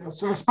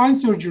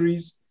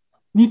surgeries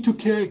need to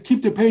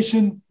keep the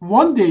patient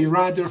 1 day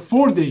rather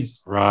 4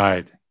 days.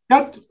 Right.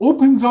 That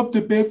opens up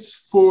the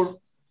beds for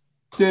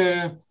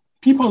the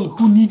people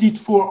who need it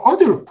for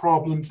other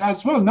problems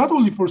as well, not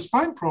only for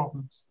spine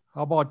problems.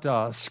 How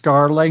about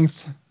scar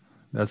length?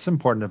 That's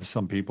important to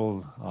some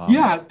people.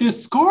 The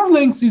scar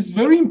length is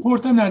very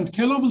important, and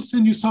Kayla will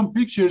send you some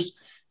pictures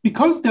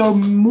because there are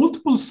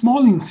multiple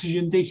small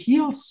incisions. They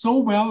heal so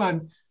well,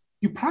 and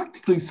you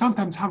practically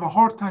sometimes have a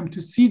hard time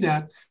to see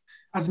that.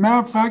 As a matter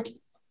of fact,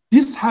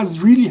 this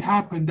has really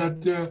happened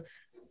that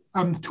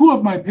two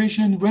of my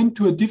patients went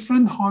to a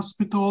different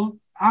hospital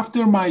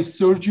after my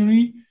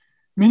surgery,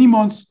 many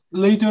months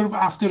later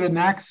after an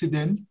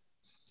accident,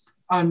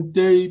 and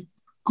they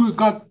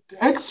got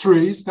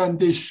x-rays and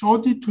they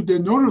showed it to the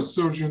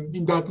neurosurgeon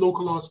in that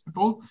local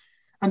hospital.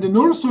 And the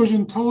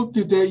neurosurgeon told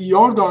the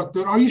ER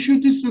doctor, are you sure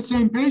this is the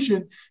same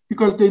patient?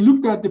 Because they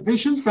looked at the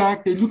patient's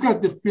back, they looked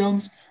at the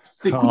films,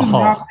 they couldn't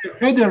wrap their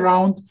head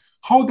around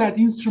how that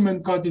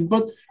instrument got in.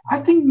 But I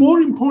think more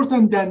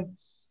important than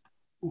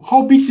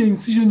how big the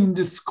incision in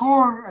the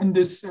scar and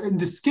in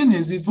the skin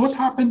is what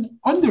happened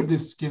under the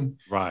skin.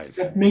 Right.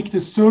 That make the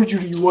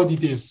surgery what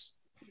it is.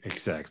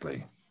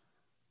 Exactly.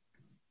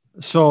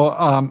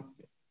 So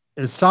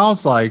it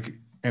sounds like,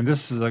 and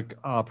this is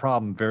a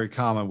problem very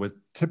common with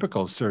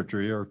typical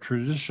surgery or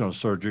traditional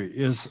surgery,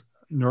 is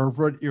nerve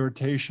root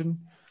irritation,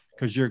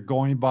 because you're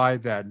going by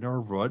that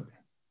nerve root.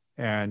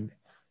 And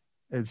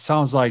it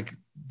sounds like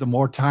the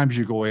more times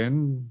you go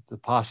in,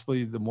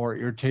 possibly the more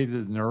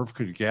irritated the nerve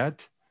could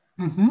get.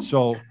 Mm-hmm.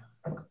 So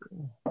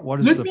what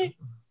is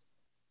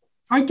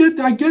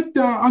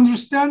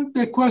understand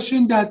the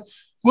question that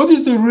what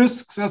is the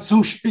risks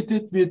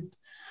associated with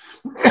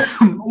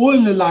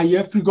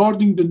OLLIF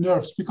regarding the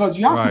nerves, because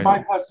you have to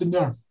bypass the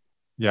nerve.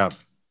 Yeah.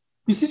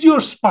 This is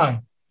your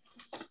spine.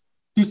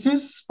 This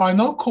is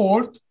spinal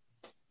cord,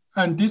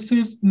 and this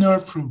is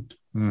nerve root.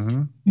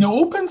 Mm-hmm. In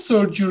open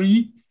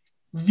surgery,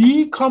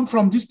 we come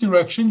from this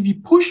direction. We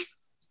push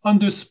on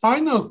the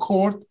spinal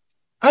cord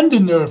and the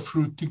nerve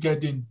root to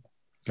get in.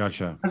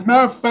 Gotcha. As a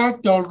matter of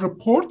fact, there are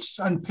reports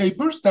and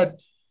papers that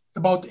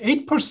about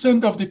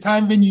 8% of the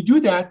time when you do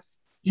that,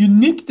 you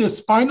nick the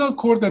spinal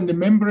cord and the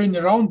membrane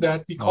around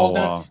that. We call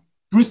that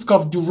risk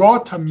of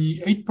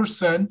durotomy,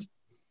 8%.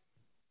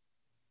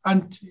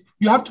 And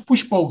you have to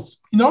push both.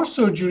 In our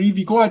surgery,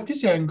 we go at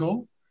this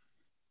angle.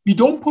 We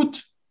don't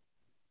put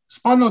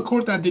spinal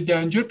cord at the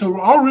danger. So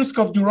our risk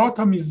of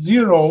durotomy is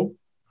 0,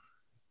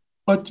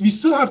 but we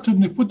still have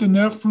to put the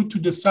nerve root to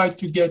the side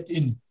to get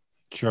in.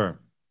 Sure.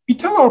 We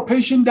tell our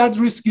patient that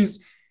risk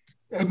is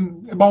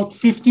about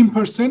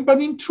 15%,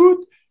 but in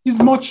truth, it's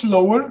much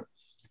lower.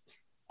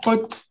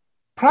 But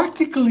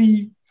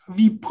practically,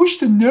 we push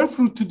the nerve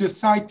root to the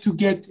side to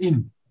get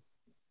in.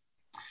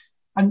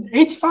 And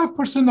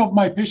 85% of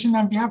my patients,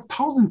 and we have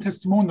 1,000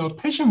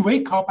 testimonials, patients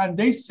wake up and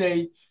they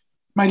say,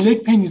 my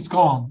leg pain is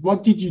gone.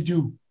 What did you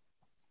do?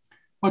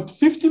 But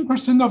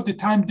 15% of the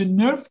time, the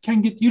nerve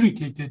can get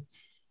irritated.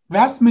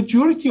 Vast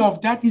majority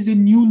of that is a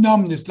new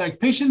numbness. Like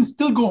patients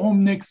still go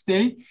home next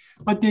day,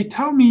 but they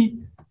tell me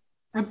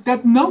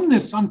that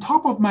numbness on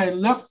top of my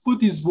left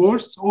foot is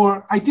worse,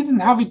 or I didn't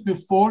have it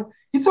before.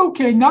 It's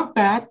okay, not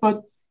bad,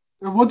 but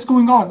what's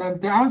going on?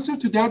 And the answer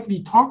to that,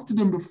 we talked to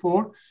them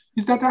before,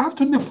 is that I have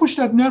to push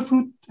that nerve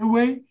root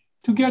away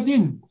to get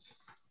in.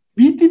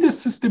 We did a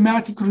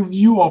systematic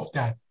review of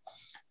that.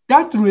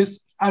 That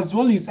risk as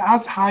well is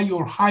as high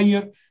or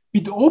higher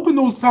with open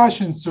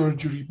old-fashioned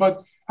surgery.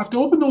 But after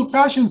open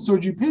old-fashioned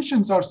surgery,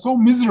 patients are so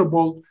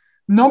miserable,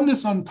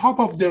 numbness on top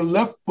of their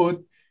left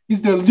foot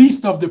is the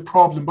least of the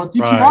problem. But if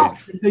you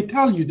ask them, they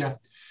tell you that.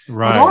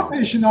 But our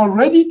patients are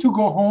ready to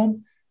go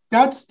home.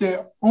 That's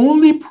the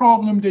only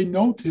problem they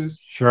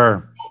notice.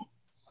 Sure.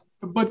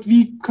 But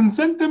we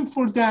consent them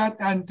for that.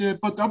 And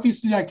but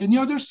obviously, like any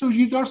other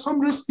surgery, there are some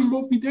risks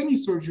involved with any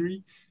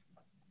surgery.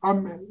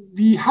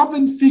 We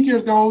haven't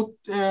figured out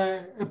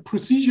a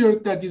procedure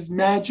that is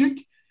magic,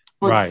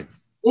 but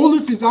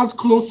OLLIF is as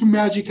close to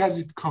magic as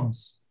it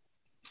comes.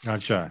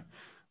 Gotcha.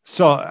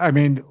 So, I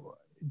mean,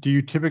 do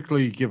you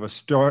typically give a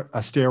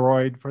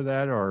steroid for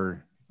that,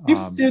 or?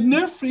 If the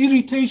nerve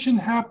irritation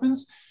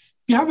happens,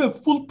 we have a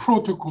full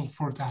protocol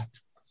for that.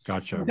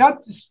 Gotcha.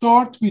 That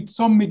starts with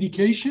some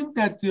medication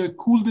that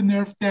cool the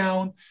nerve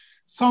down.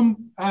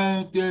 Some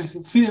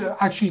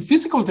actually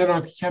physical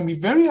therapy can be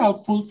very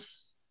helpful.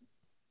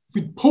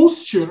 with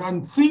posture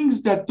and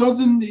things that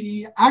doesn't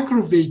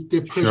aggravate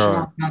the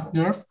pressure of that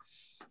nerve.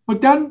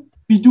 But then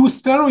we do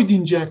steroid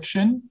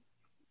injection,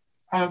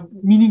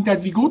 meaning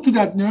that we go to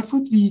that nerve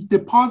root, we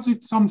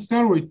deposit some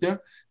steroid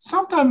there.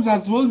 Sometimes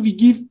as well, we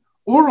give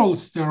oral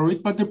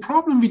steroid, but the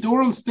problem with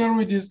oral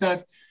steroid is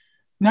that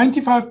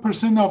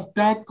 95% of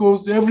that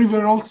goes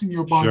everywhere else in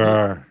your body.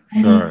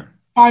 Sure.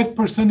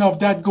 5% of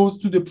that goes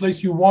to the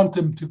place you want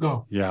them to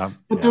go.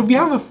 But we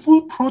have a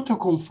full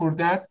protocol for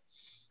that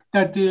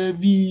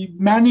we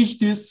manage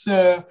this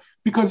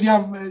because we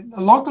have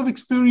a lot of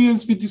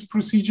experience with this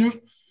procedure.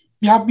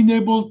 We have been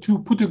able to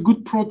put a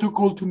good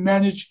protocol to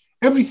manage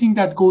everything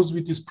that goes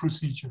with this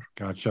procedure.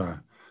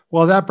 Gotcha.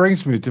 Well, that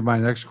brings me to my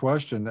next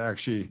question.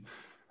 Actually,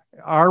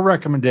 our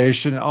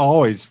recommendation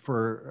always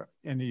for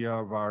any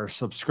of our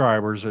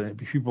subscribers and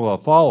people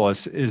that follow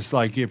us is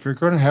like, if you're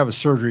going to have a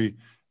surgery,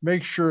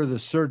 make sure the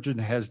surgeon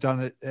has done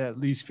it at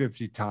least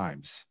 50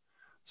 times.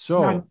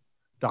 So,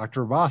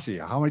 Dr. Abbasi,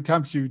 how many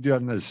times have you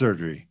done this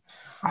surgery?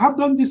 I have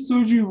done this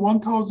surgery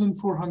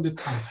 1,400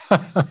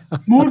 times,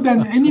 more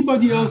than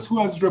anybody else who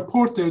has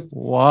reported.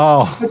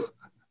 Wow.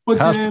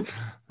 But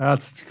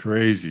that's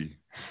crazy.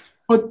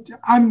 But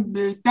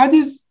that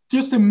is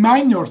just a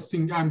minor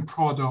thing I'm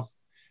proud of.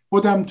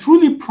 What I'm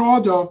truly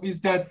proud of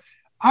is that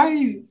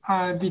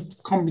the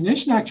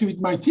combination actually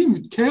with my team,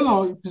 with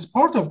Kayla, is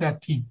part of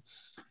that team.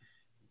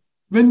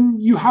 When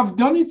you have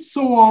done it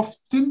so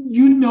often,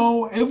 you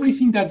know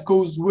everything that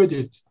goes with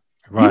it.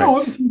 Right. You know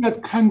everything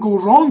that can go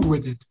wrong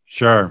with it.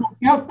 Sure. So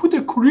we have put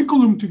a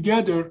curriculum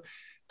together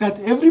that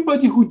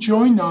everybody who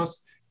join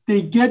us,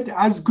 they get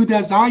as good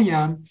as I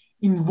am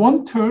in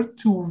 1/3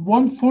 to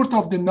 1/4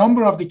 of the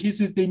number of the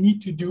cases they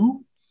need to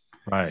do.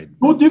 Right.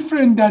 No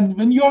different than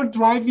when you're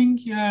driving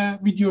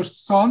with your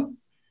son.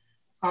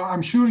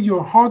 I'm sure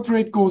your heart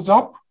rate goes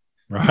up.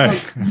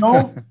 Right. You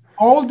know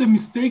all the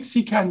mistakes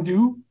he can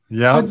do.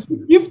 Yeah. But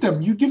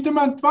you give them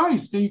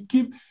advice.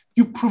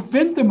 You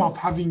prevent them of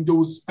having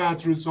those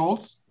bad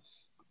results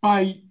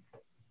by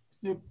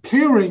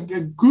pairing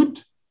a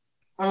good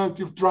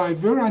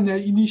driver and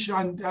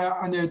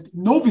a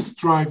novice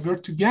driver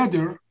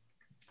together.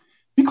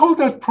 We call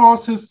that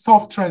process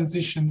soft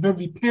transition, where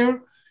we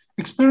pair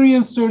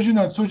experienced surgeon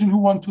and surgeon who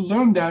want to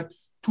learn that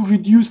to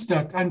reduce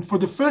that. And for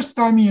the first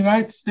time in the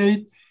United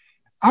States,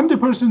 I'm the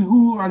person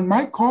who, and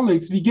my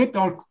colleagues, we get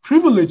our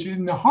privilege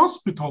in the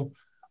hospital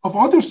of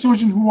other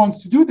surgeon who wants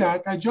to do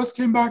that. I just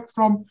came back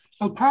from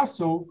El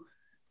Paso.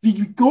 We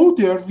go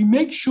there, we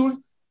make sure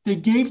they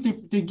give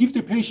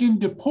the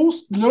patient the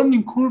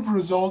post-learning curve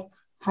result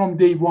from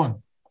day one.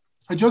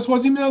 I just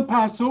was in El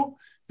Paso.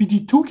 We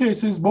did 2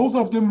 cases, both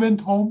of them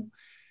went home.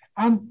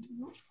 And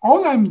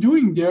all I'm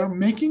doing there,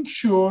 making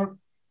sure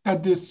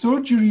that the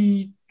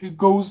surgery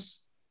goes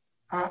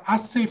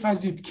as safe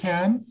as it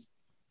can.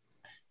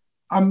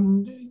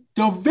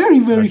 There are very,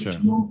 very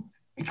few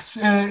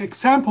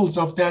examples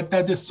of that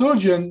the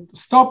surgeon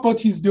stop what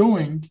he's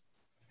doing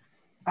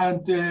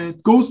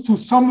and goes to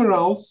somewhere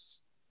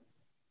else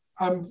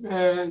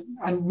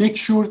and make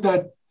sure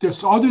that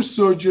this other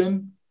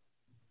surgeon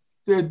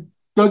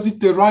does it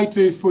the right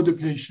way for the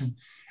patient.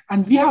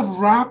 And we have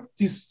wrapped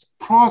this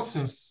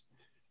process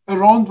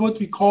around what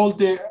we call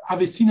the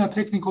Avicenna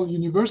Technical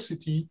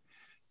University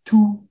to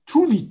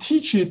truly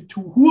teach it to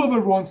whoever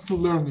wants to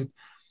learn it.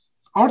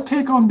 Our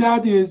take on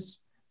that is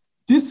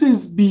this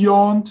is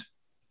beyond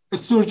a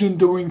surgeon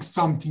doing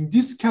something.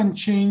 This can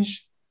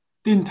change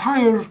the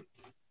entire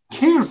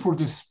care for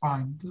the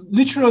spine.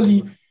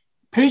 Literally,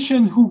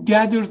 patients who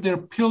gather their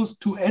pills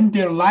to end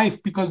their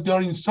life because they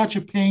are in such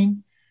a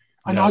pain,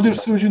 and other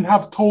surgeons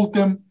have told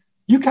them,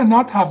 you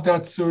cannot have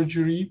that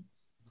surgery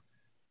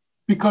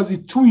because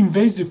it's too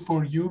invasive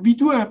for you. We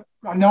do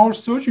an hour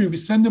surgery, we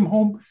send them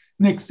home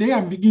next day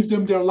and we give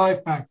them their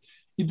life back.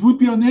 It would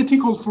be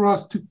unethical for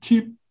us to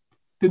keep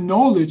the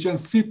knowledge and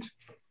sit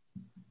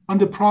on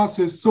the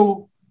process.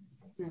 So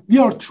we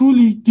are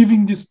truly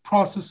giving this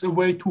process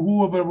away to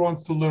whoever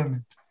wants to learn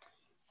it.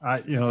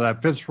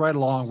 That fits right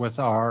along with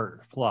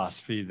our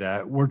philosophy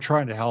that we're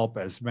trying to help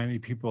as many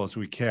people as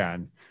we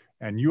can.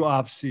 And you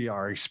obviously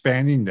are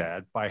expanding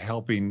that by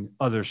helping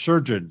other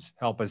surgeons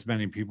help as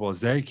many people as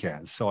they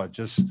can. So it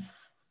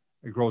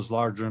grows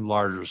larger and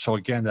larger. So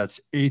again, that's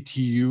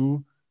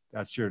ATU,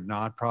 that's your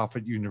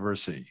nonprofit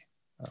university.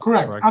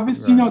 Correct.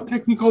 Avicenna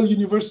Technical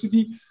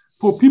University.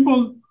 For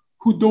people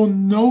who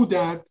don't know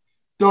that,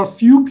 there are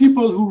few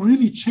people who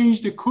really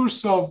changed the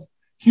course of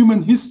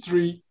human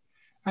history.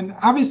 And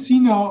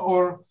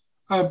Avicenna,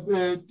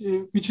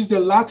 which is the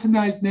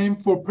Latinized name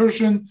for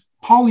Persian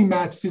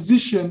polymath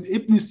physician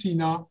Ibn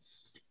Sina,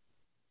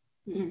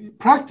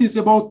 practiced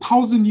about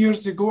 1,000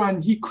 years ago,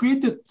 and he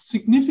created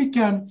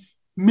significant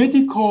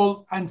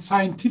medical and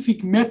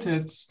scientific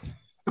methods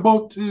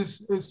about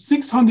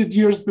 600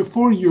 years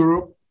before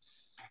Europe.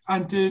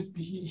 And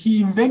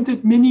he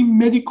invented many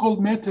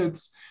medical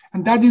methods,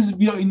 and that is,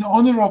 in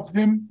honor of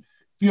him,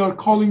 we are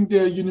calling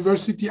the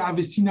university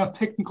Avicenna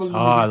Technical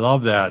University. Oh, I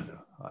love that.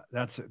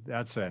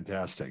 That's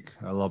fantastic.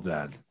 I love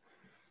that.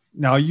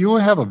 Now, you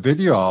have a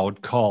video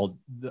out called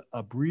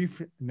A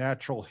Brief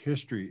Natural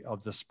History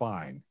of the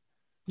Spine.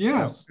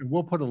 Yes.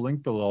 We'll put a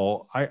link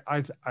below.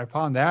 I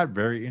found that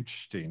very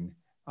interesting,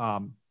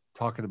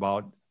 talking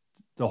about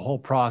the whole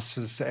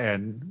process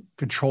and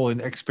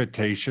controlling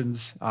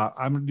expectations.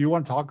 Do you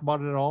want to talk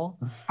about it at all?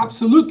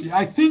 Absolutely.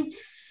 I think,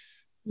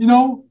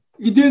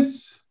 it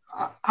is,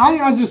 I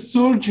as a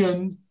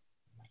surgeon,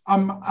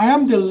 I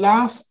am the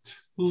last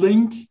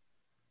link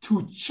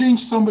to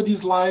change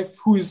somebody's life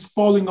who is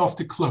falling off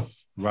the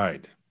cliff.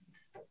 Right.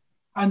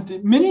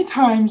 And many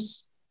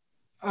times,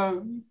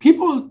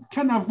 people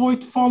can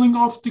avoid falling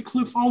off the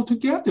cliff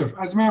altogether.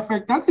 As a matter of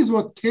fact, that is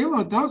what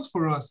Kayla does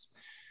for us.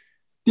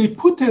 They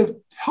put a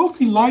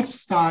healthy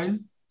lifestyle,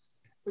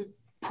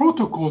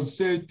 protocols,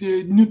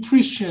 the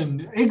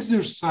nutrition,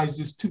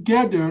 exercises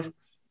together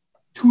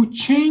to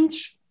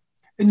change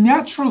a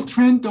natural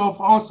trend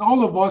of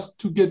all of us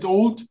to get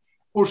old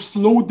or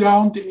slow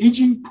down the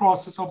aging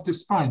process of the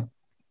spine.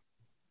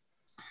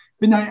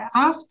 When I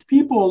ask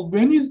people,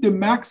 when is the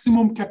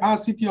maximum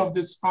capacity of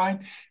the spine?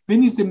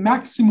 When is the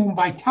maximum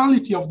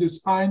vitality of the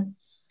spine?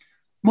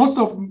 Most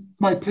of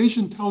my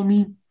patients tell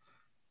me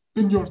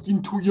when you're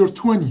into your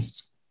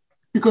 20s,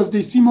 because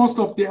they see most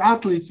of the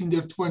athletes in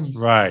their 20s.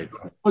 Right.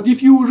 But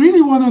if you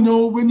really want to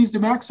know when is the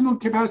maximum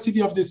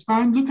capacity of the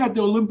spine, look at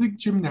the Olympic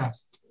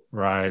gymnast.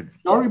 Right.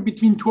 They're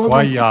between 12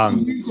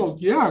 and 15 years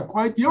old. Yeah,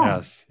 quite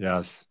young.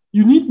 Yes.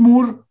 You need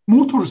more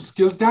motor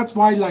skills. That's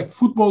why like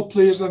football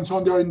players and so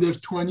on, they're in their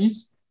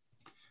 20s.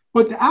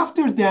 But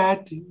after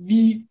that,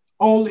 we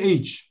all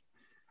age.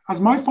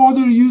 As my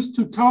father used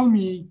to tell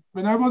me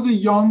when I was a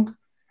young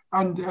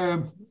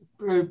and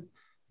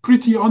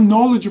pretty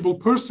unknowledgeable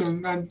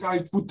person, and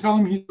I would tell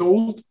him he's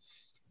old,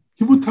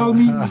 he would tell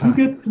me, you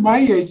get to my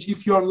age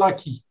if you're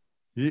lucky.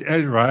 Yeah,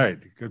 right.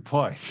 Good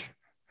point.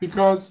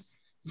 Because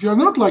if you're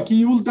not lucky,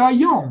 you will die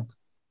young.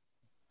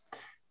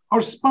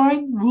 Our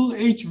spine will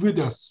age with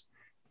us.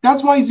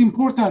 That's why it's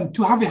important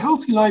to have a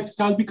healthy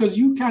lifestyle, because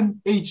you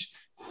can age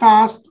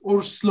fast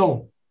or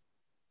slow,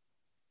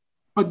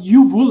 but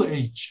you will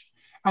age.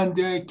 And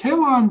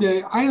Kayla and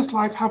the IS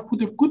Life have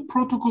put up good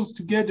protocols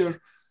together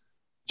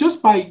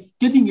just by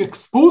getting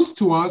exposed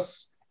to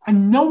us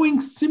and knowing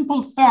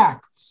simple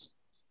facts.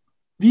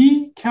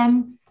 We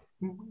can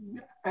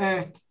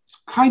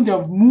kind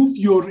of move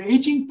your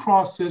aging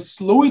process,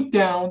 slow it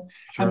down,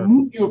 sure, and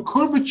move your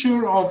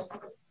curvature of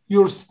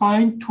your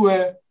spine to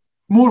a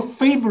more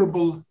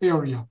favorable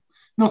area.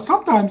 Now,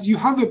 sometimes you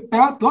have a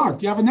bad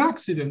luck, you have an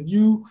accident,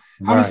 you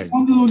have a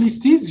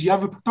spondylolisthesis, you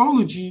have a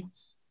pathology,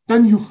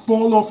 then you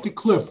fall off the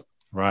cliff.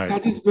 Right.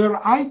 That is where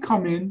I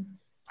come in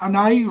and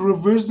I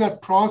reverse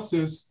that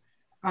process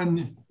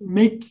and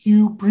bring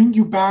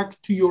you back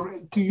to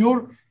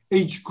your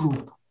age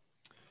group.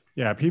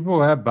 Yeah, people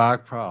who have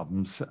back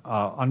problems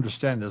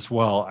understand this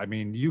well. I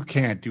mean, you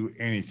can't do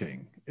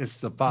anything.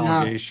 It's the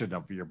foundation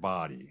of your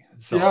body.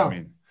 So, I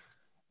mean,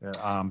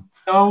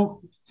 now,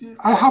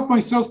 I have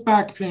myself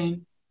back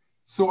pain,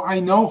 so I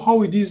know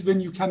how it is when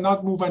you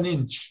cannot move an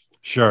inch.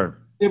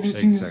 Sure.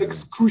 Everything is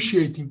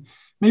excruciating.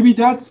 Maybe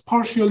that's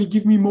partially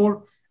give me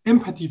more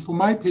empathy for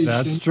my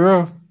patient. That's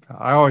true.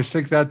 I always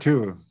think that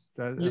too.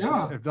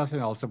 If nothing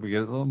else, we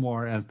get a little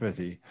more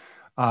empathy.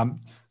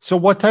 So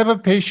what type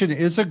of patient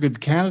is a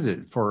good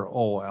candidate for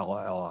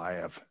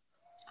OLLIF?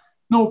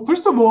 No,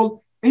 first of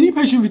all, any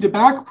patient with a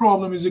back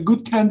problem is a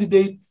good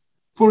candidate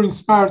for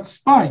Inspired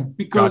Spine,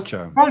 because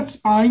Inspired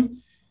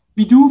Spine,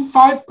 we do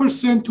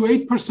 5% to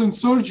 8%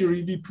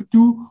 surgery. We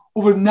do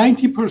over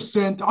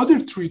 90%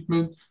 other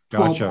treatment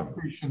to our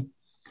patient.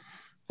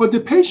 But the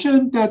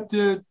patient that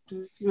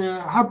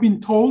have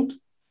been told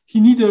he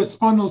needs a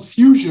spinal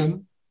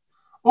fusion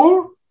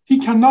or he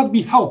cannot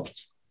be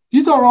helped,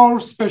 these are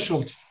our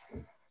specialty.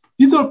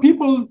 These are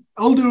people,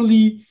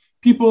 elderly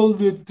people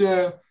with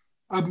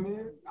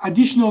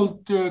additional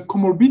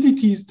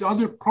comorbidities, the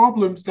other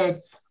problems that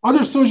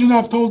other surgeons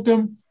have told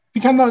them they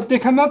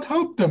cannot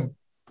help them.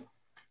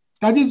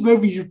 That is where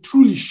we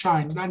truly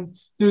shine. And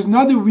there's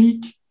not a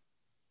week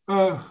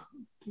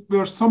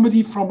where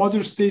somebody from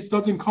other states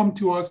doesn't come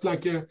to us.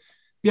 Like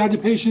we had a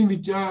patient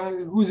with,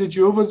 who is a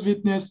Jehovah's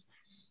Witness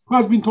who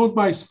has been told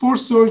by his 4th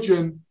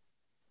surgeon,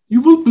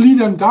 you will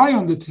bleed and die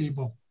on the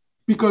table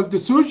because the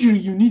surgery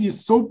you need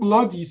is so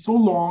bloody, so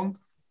long,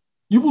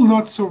 you will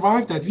not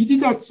survive that. We did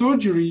that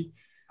surgery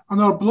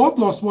and our blood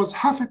loss was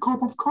half a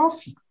cup of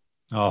coffee.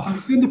 And we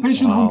sent the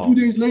patient home 2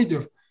 days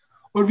later.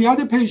 Or we had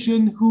a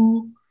patient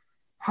who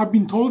had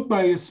been told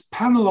by a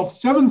panel of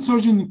 7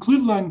 surgeons in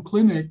Cleveland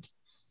Clinic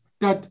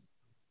that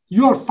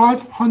you are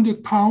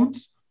 500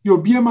 pounds, your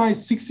BMI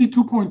is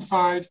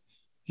 62.5,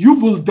 you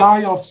will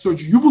die of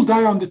surgery. You will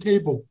die on the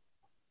table.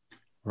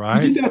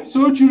 Right. We did that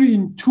surgery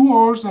in 2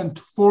 hours and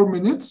 4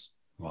 minutes.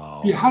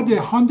 Wow. We had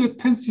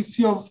 110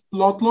 cc of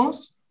blood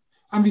loss,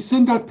 and we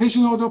sent that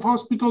patient out of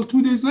hospital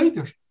 2 days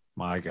later.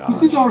 My God.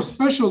 This is our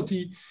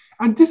specialty.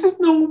 And this is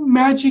no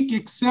magic,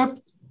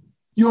 except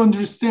you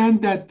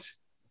understand that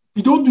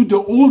we don't do the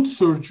old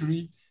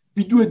surgery.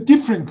 We do a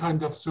different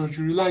kind of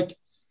surgery. Like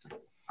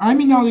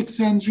I'm in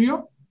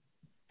Alexandria.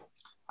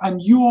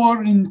 and you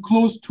are in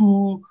close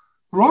to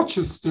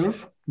Rochester,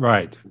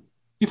 right?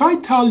 If I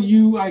tell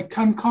you I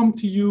can come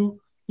to you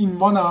in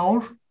 1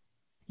 hour,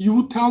 you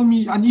would tell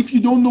me, and if you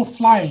don't know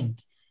flying,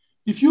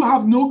 if you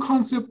have no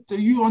concept,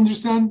 you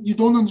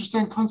don't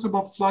understand concept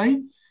of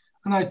flying,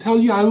 and I tell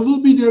you I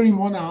will be there in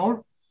 1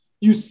 hour,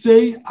 you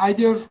say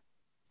either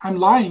I'm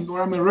lying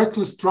or I'm a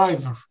reckless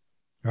driver.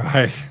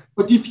 Right.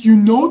 But if you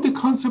know the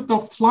concept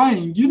of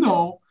flying, you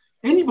know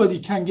anybody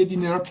can get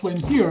in an airplane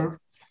here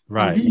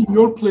and be in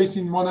your place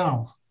in 1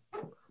 hour.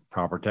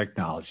 Proper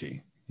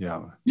technology.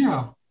 Yeah.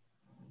 Yeah.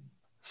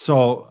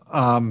 So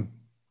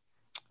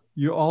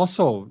you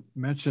also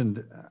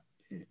mentioned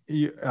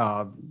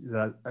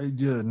that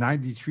you're a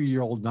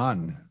 93-year-old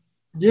nun.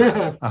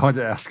 Yes. I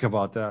wanted to ask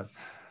about that.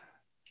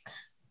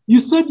 You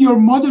said your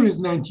mother is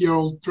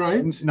 90-year-old,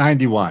 right?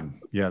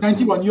 91, yes.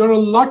 91. You're a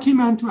lucky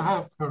man to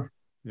have her.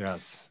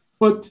 Yes.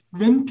 But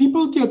when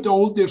people get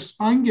old, their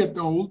spine gets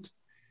old,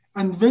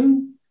 and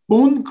when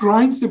bone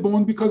grinds the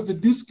bone because the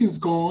disc is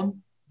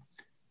gone,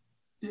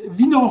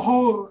 we know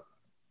how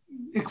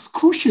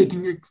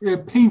excruciating,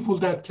 painful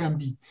that can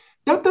be.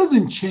 That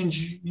doesn't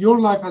change your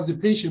life as a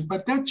patient,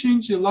 but that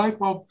changes the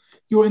life of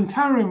your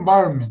entire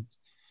environment.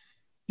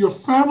 Your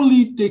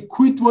family, they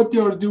quit what they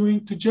are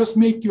doing to just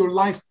make your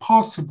life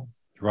possible.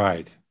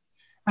 Right.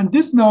 And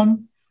this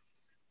nun,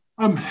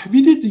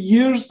 we did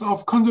years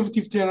of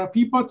conservative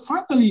therapy, but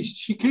finally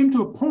she came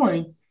to a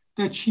point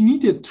that she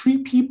needed 3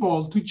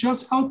 people to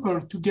just help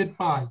her to get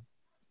by.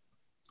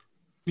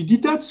 We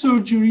did that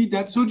surgery.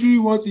 That surgery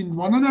was in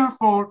 1.5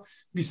 hours.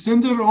 We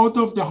sent her out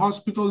of the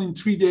hospital in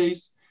 3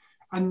 days.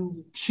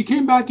 And she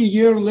came back a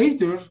year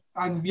later,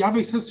 and we have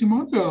a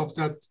testimonial of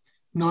that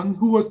nun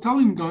who was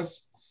telling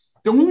us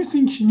the only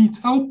thing she needs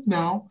help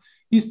now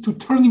is to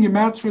turning a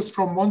mattress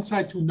from one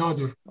side to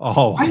another.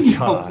 Oh, my I need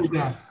God. help with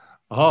that.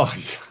 Oh,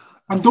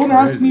 and don't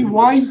crazy. Ask me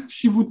why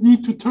she would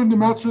need to turn the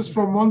mattress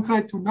from one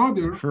side to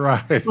another.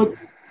 Right.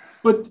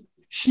 But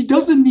she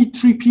doesn't need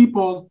 3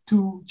 people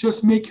to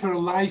just make her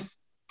life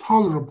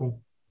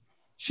tolerable.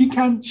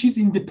 She's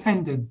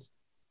independent.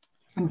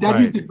 And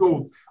that is the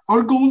goal.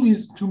 Our goal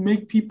is to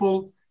make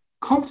people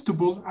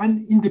comfortable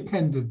and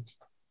independent.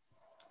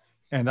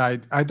 And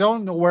I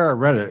don't know where I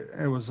read it.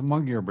 It was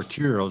among your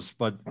materials,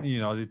 but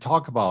they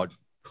talk about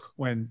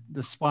when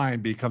the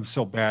spine becomes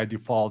so bad, you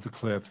fall off the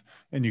cliff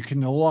and you can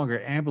no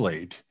longer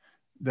ambulate,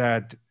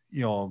 that,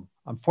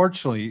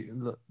 unfortunately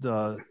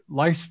the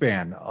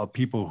lifespan of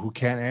people who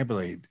can't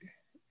ambulate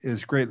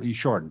is greatly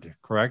shortened,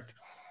 correct?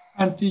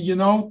 And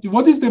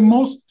what is the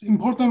most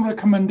important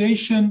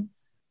recommendation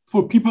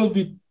for people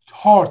with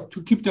heart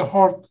to keep the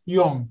heart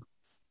young?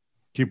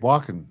 Keep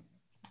walking.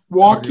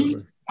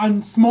 Walking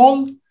and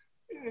small,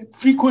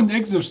 frequent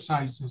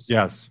exercises.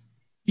 Yes.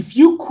 If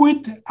you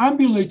quit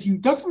ambulating,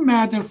 doesn't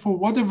matter for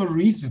whatever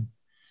reason,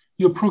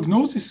 your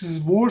prognosis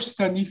is worse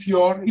than if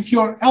you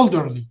are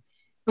elderly.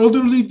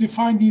 Elderly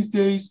defined these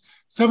days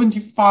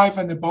 75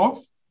 and above.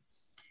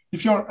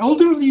 If you are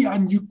elderly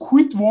and you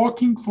quit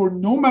walking for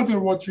no matter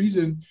what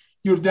reason,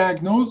 your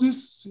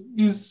diagnosis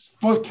is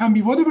can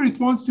be whatever it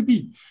wants to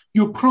be.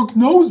 Your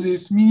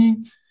prognosis,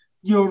 meaning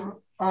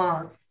your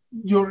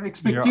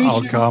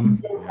expectation,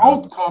 your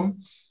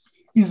outcome,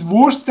 is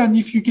worse than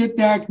if you get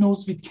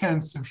diagnosed with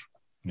cancer.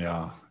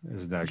 Yeah,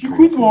 is that if you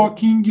quit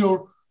walking,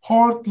 your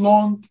heart,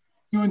 lung,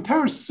 your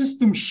entire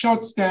system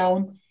shuts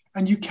down,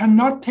 and you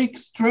cannot take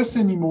stress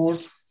anymore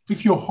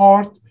if your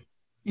heart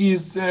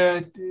is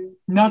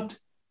not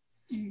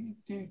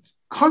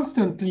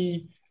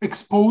constantly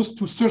exposed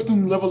to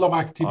certain level of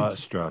activity.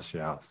 Stress,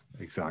 yeah,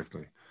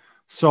 exactly.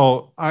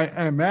 So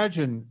I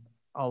imagine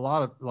a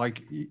lot of,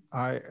 like,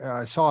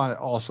 I saw it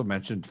also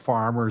mentioned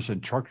farmers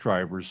and truck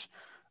drivers,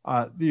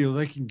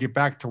 they can get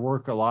back to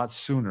work a lot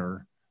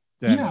sooner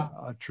than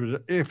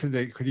if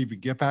they could even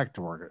get back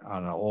to work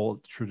on an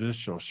old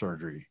traditional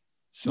surgery.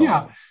 So,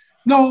 yeah.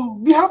 Now,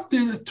 we have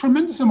the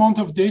tremendous amount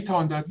of data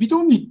on that. We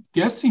don't need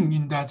guessing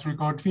in that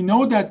regard. We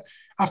know that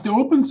after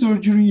open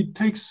surgery, it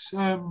takes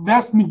a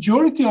vast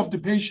majority of the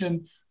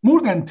patient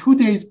more than 2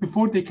 days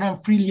before they can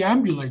freely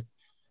ambulate.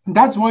 And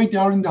that's why they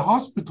are in the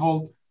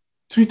hospital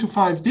 3 to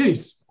 5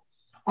 days.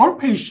 Our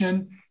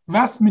patient,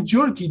 vast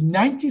majority,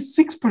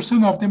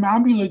 96% of them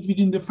ambulate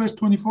within the first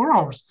 24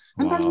 hours.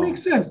 And that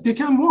makes sense. They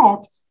can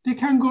walk, they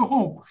can go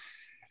home.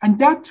 And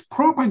that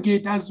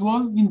propagates as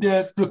well in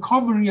the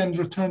recovery and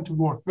return to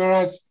work.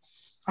 Whereas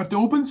after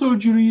open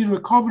surgery,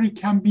 recovery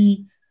can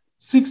be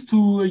 6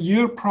 to a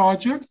year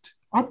project.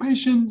 Our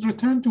patients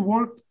return to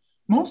work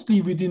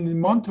mostly within a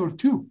month or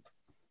 2.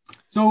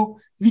 So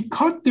we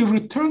cut the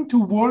return to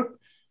work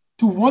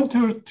to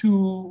 1/3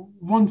 to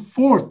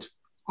 1/4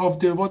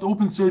 of what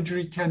open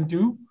surgery can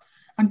do.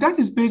 And that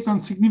is based on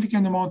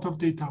significant amount of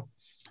data.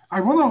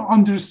 I want to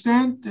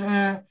understand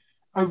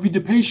with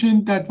the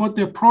patient that what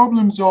their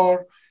problems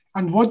are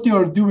and what they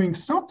are doing.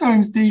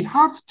 Sometimes they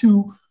have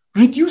to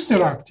reduce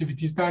their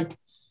activities. Like,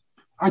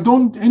 I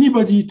don't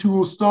anybody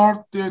to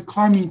start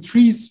climbing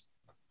trees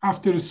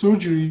after a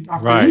surgery,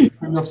 after any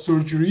kind of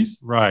surgeries.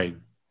 Right.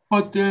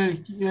 but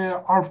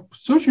our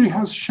surgery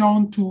has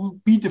shown to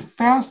be the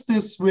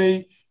fastest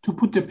way to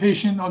put the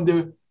patient on the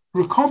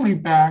recovery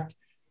back,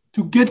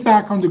 to get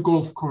back on the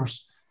golf course,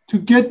 to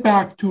get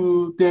back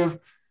to their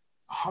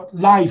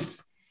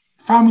life,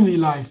 family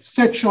life,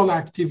 sexual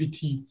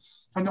activity,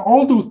 and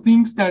all those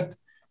things that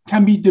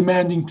can be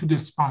demanding to the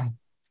spine.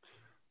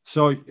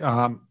 So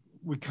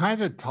we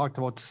kind of talked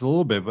about this a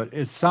little bit, but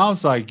it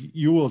sounds like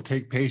you will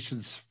take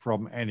patients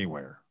from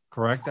anywhere,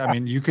 correct? I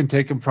mean, you can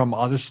take them from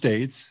other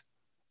states,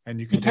 and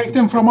you can take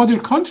them from other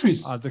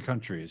countries. Other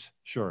countries,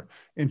 sure.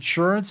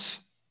 Insurance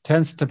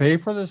tends to pay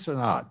for this or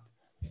not?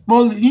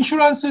 Well,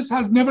 insurances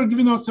has never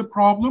given us a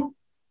problem.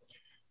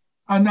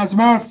 And as a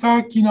matter of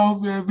fact,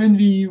 when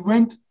we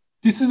went,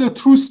 this is a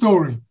true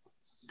story.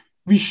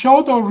 We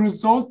showed our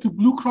result to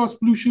Blue Cross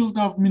Blue Shield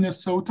of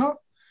Minnesota.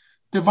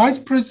 The vice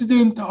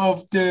president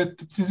of the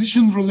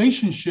physician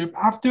relationship,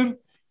 after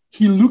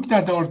he looked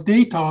at our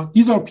data,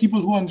 these are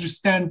people who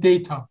understand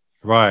data.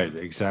 Right,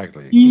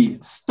 exactly. He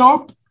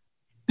stopped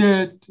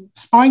the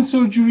spine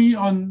surgery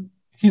on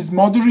his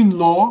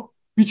mother-in-law,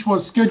 which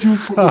was scheduled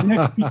for the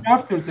next week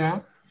after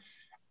that.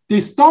 They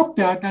stopped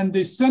that and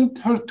they sent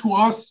her to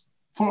us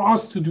for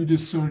us to do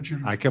this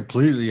surgery. I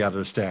completely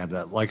understand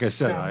that. Like I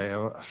said, I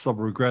have some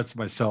regrets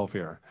myself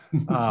here.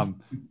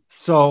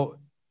 So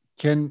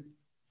can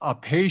a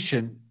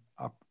patient,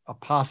 a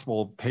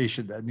possible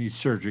patient that needs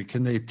surgery,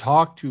 can they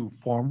talk to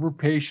former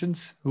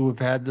patients who have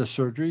had the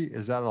surgery?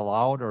 Is that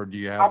allowed, or do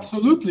you have?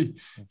 Absolutely.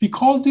 We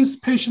call this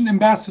patient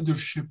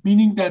ambassadorship,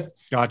 meaning that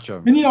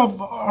many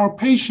of our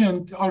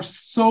patients are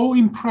so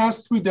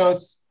impressed with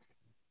us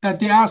that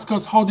they ask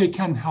us how they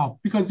can help,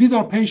 because these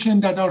are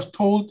patients that are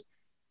told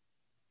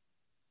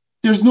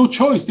there's no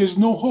choice, there's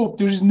no hope,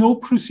 there is no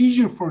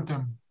procedure for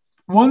them.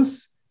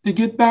 Once they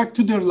get back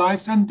to their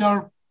lives, and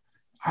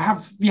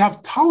we have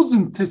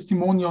 1,000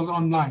 testimonials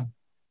online.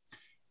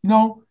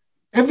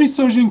 Every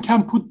surgeon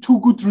can put 2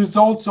 good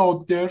results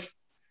out there,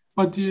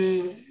 but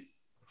we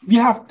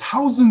have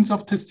thousands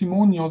of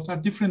testimonials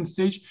at different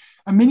stages,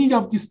 and many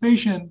of these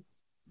patients,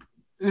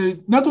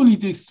 not only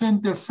they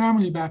send their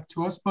family back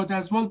to us, but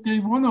as well they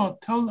want to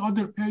tell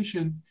other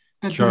patients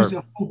that there is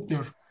a hope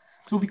there.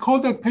 So we call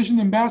that patient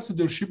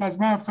ambassadorship. As a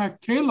matter of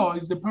fact, Kayla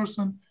is the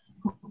person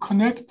who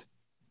connect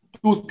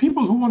those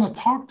people who want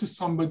to talk to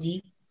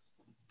somebody.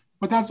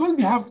 But as well,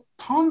 we have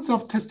tons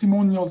of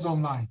testimonials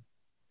online.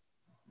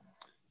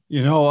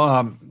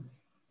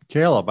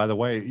 Kayla, by the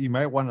way, you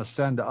might want to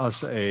send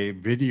us a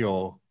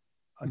video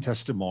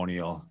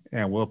testimonial,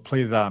 and we'll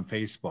play that on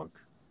Facebook.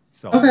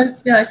 So, okay,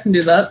 yeah, I can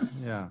do that.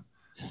 Yeah.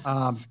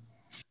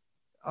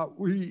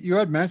 You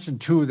had mentioned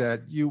too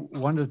that you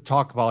wanted to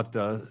talk about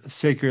the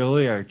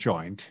sacroiliac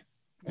joint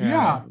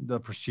and the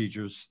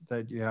procedures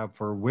that you have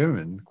for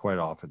women quite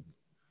often.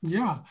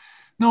 Yeah.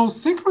 Now,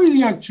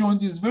 sacroiliac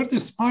joint is where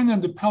the spine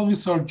and the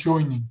pelvis are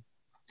joining.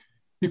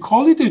 We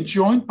call it a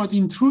joint, but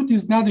in truth,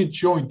 it's not a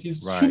joint. It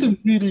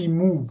shouldn't really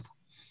move.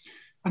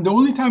 And the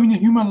only time in a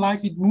human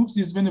life it moves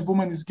is when a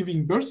woman is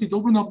giving birth. It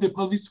opens up the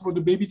pelvis for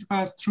the baby to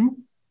pass through.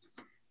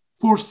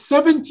 For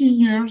 70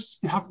 years,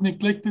 we have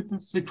neglected the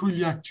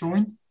sacroiliac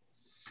joint.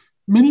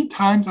 Many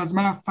times, as a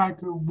matter of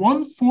fact,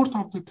 1/4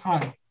 of the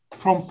time,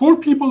 from 4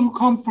 people who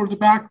come for the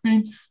back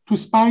pain to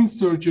spine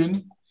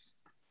surgeon,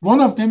 one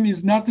of them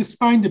is not the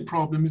spine the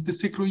problem, it's the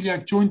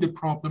sacroiliac joint the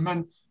problem.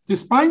 And the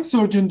spine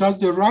surgeon does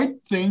the right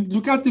thing,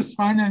 look at the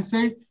spine and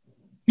say,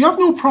 you have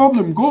no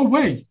problem, go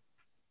away.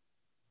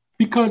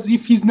 Because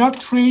if he's not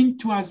trained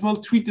to as well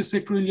treat the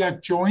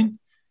sacroiliac joint,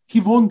 he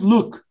won't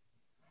look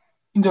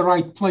in the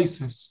right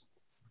places.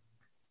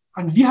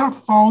 And we have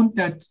found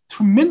that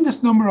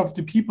tremendous number of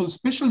the people,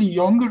 especially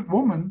younger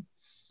women,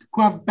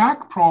 who have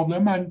back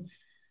problem, and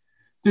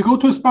they go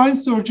to a spine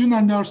surgeon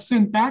and they're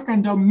sent back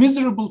and they're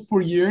miserable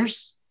for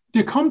years.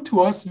 They come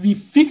to us, we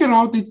figure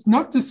out it's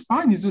not the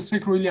spine, it's the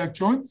sacroiliac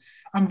joint,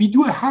 and we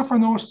do a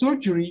half-an-hour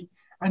surgery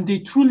and they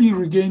truly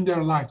regain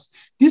their lives.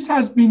 This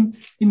has been,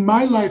 in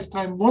my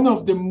lifetime, one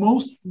of the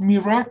most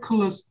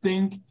miraculous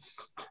things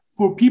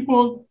for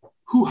people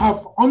who have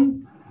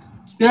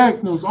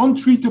undiagnosed,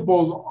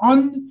 untreatable,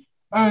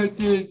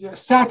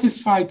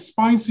 unsatisfied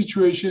spine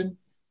situation.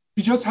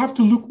 We just have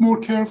to look more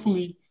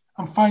carefully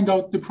and find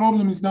out the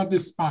problem is not the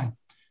spine.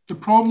 The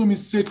problem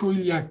is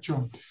sacroiliac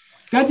joint.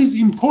 That is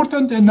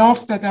important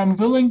enough that I'm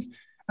willing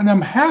and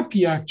I'm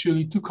happy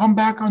actually to come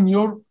back on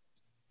your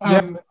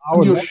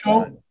show.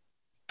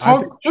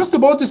 Talk just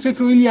about the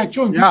sacroiliac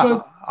joint. Yeah,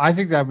 because I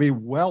think that'd be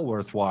well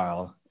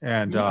worthwhile.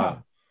 And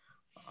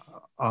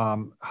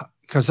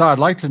because I'd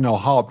like to know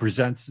how it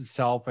presents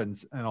itself and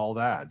all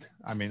that.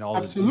 I mean, all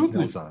the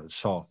details on it.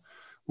 So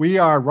we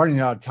are running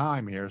out of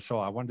time here. So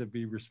I wanted to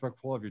be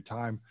respectful of your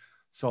time.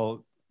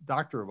 So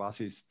Dr.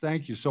 Abbasi,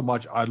 thank you so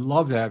much. I'd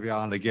love to have you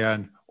on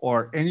again,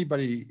 or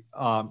anybody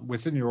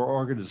within your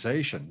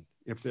organization.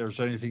 If there's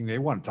anything they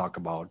want to talk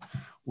about,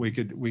 we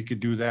could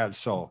do that.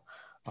 So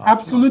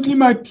absolutely,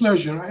 my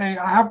pleasure. I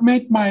have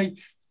made my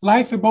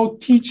life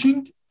about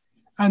teaching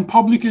and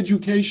public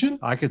education.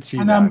 I could see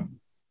and that.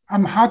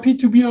 I'm happy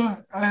to be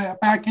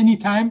back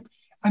anytime.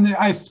 And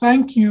I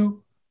thank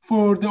you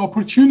for the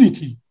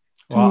opportunity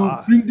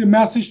to bring the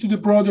message to the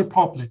broader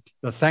public.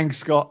 The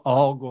thanks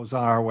all goes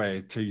our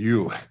way to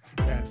you.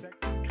 And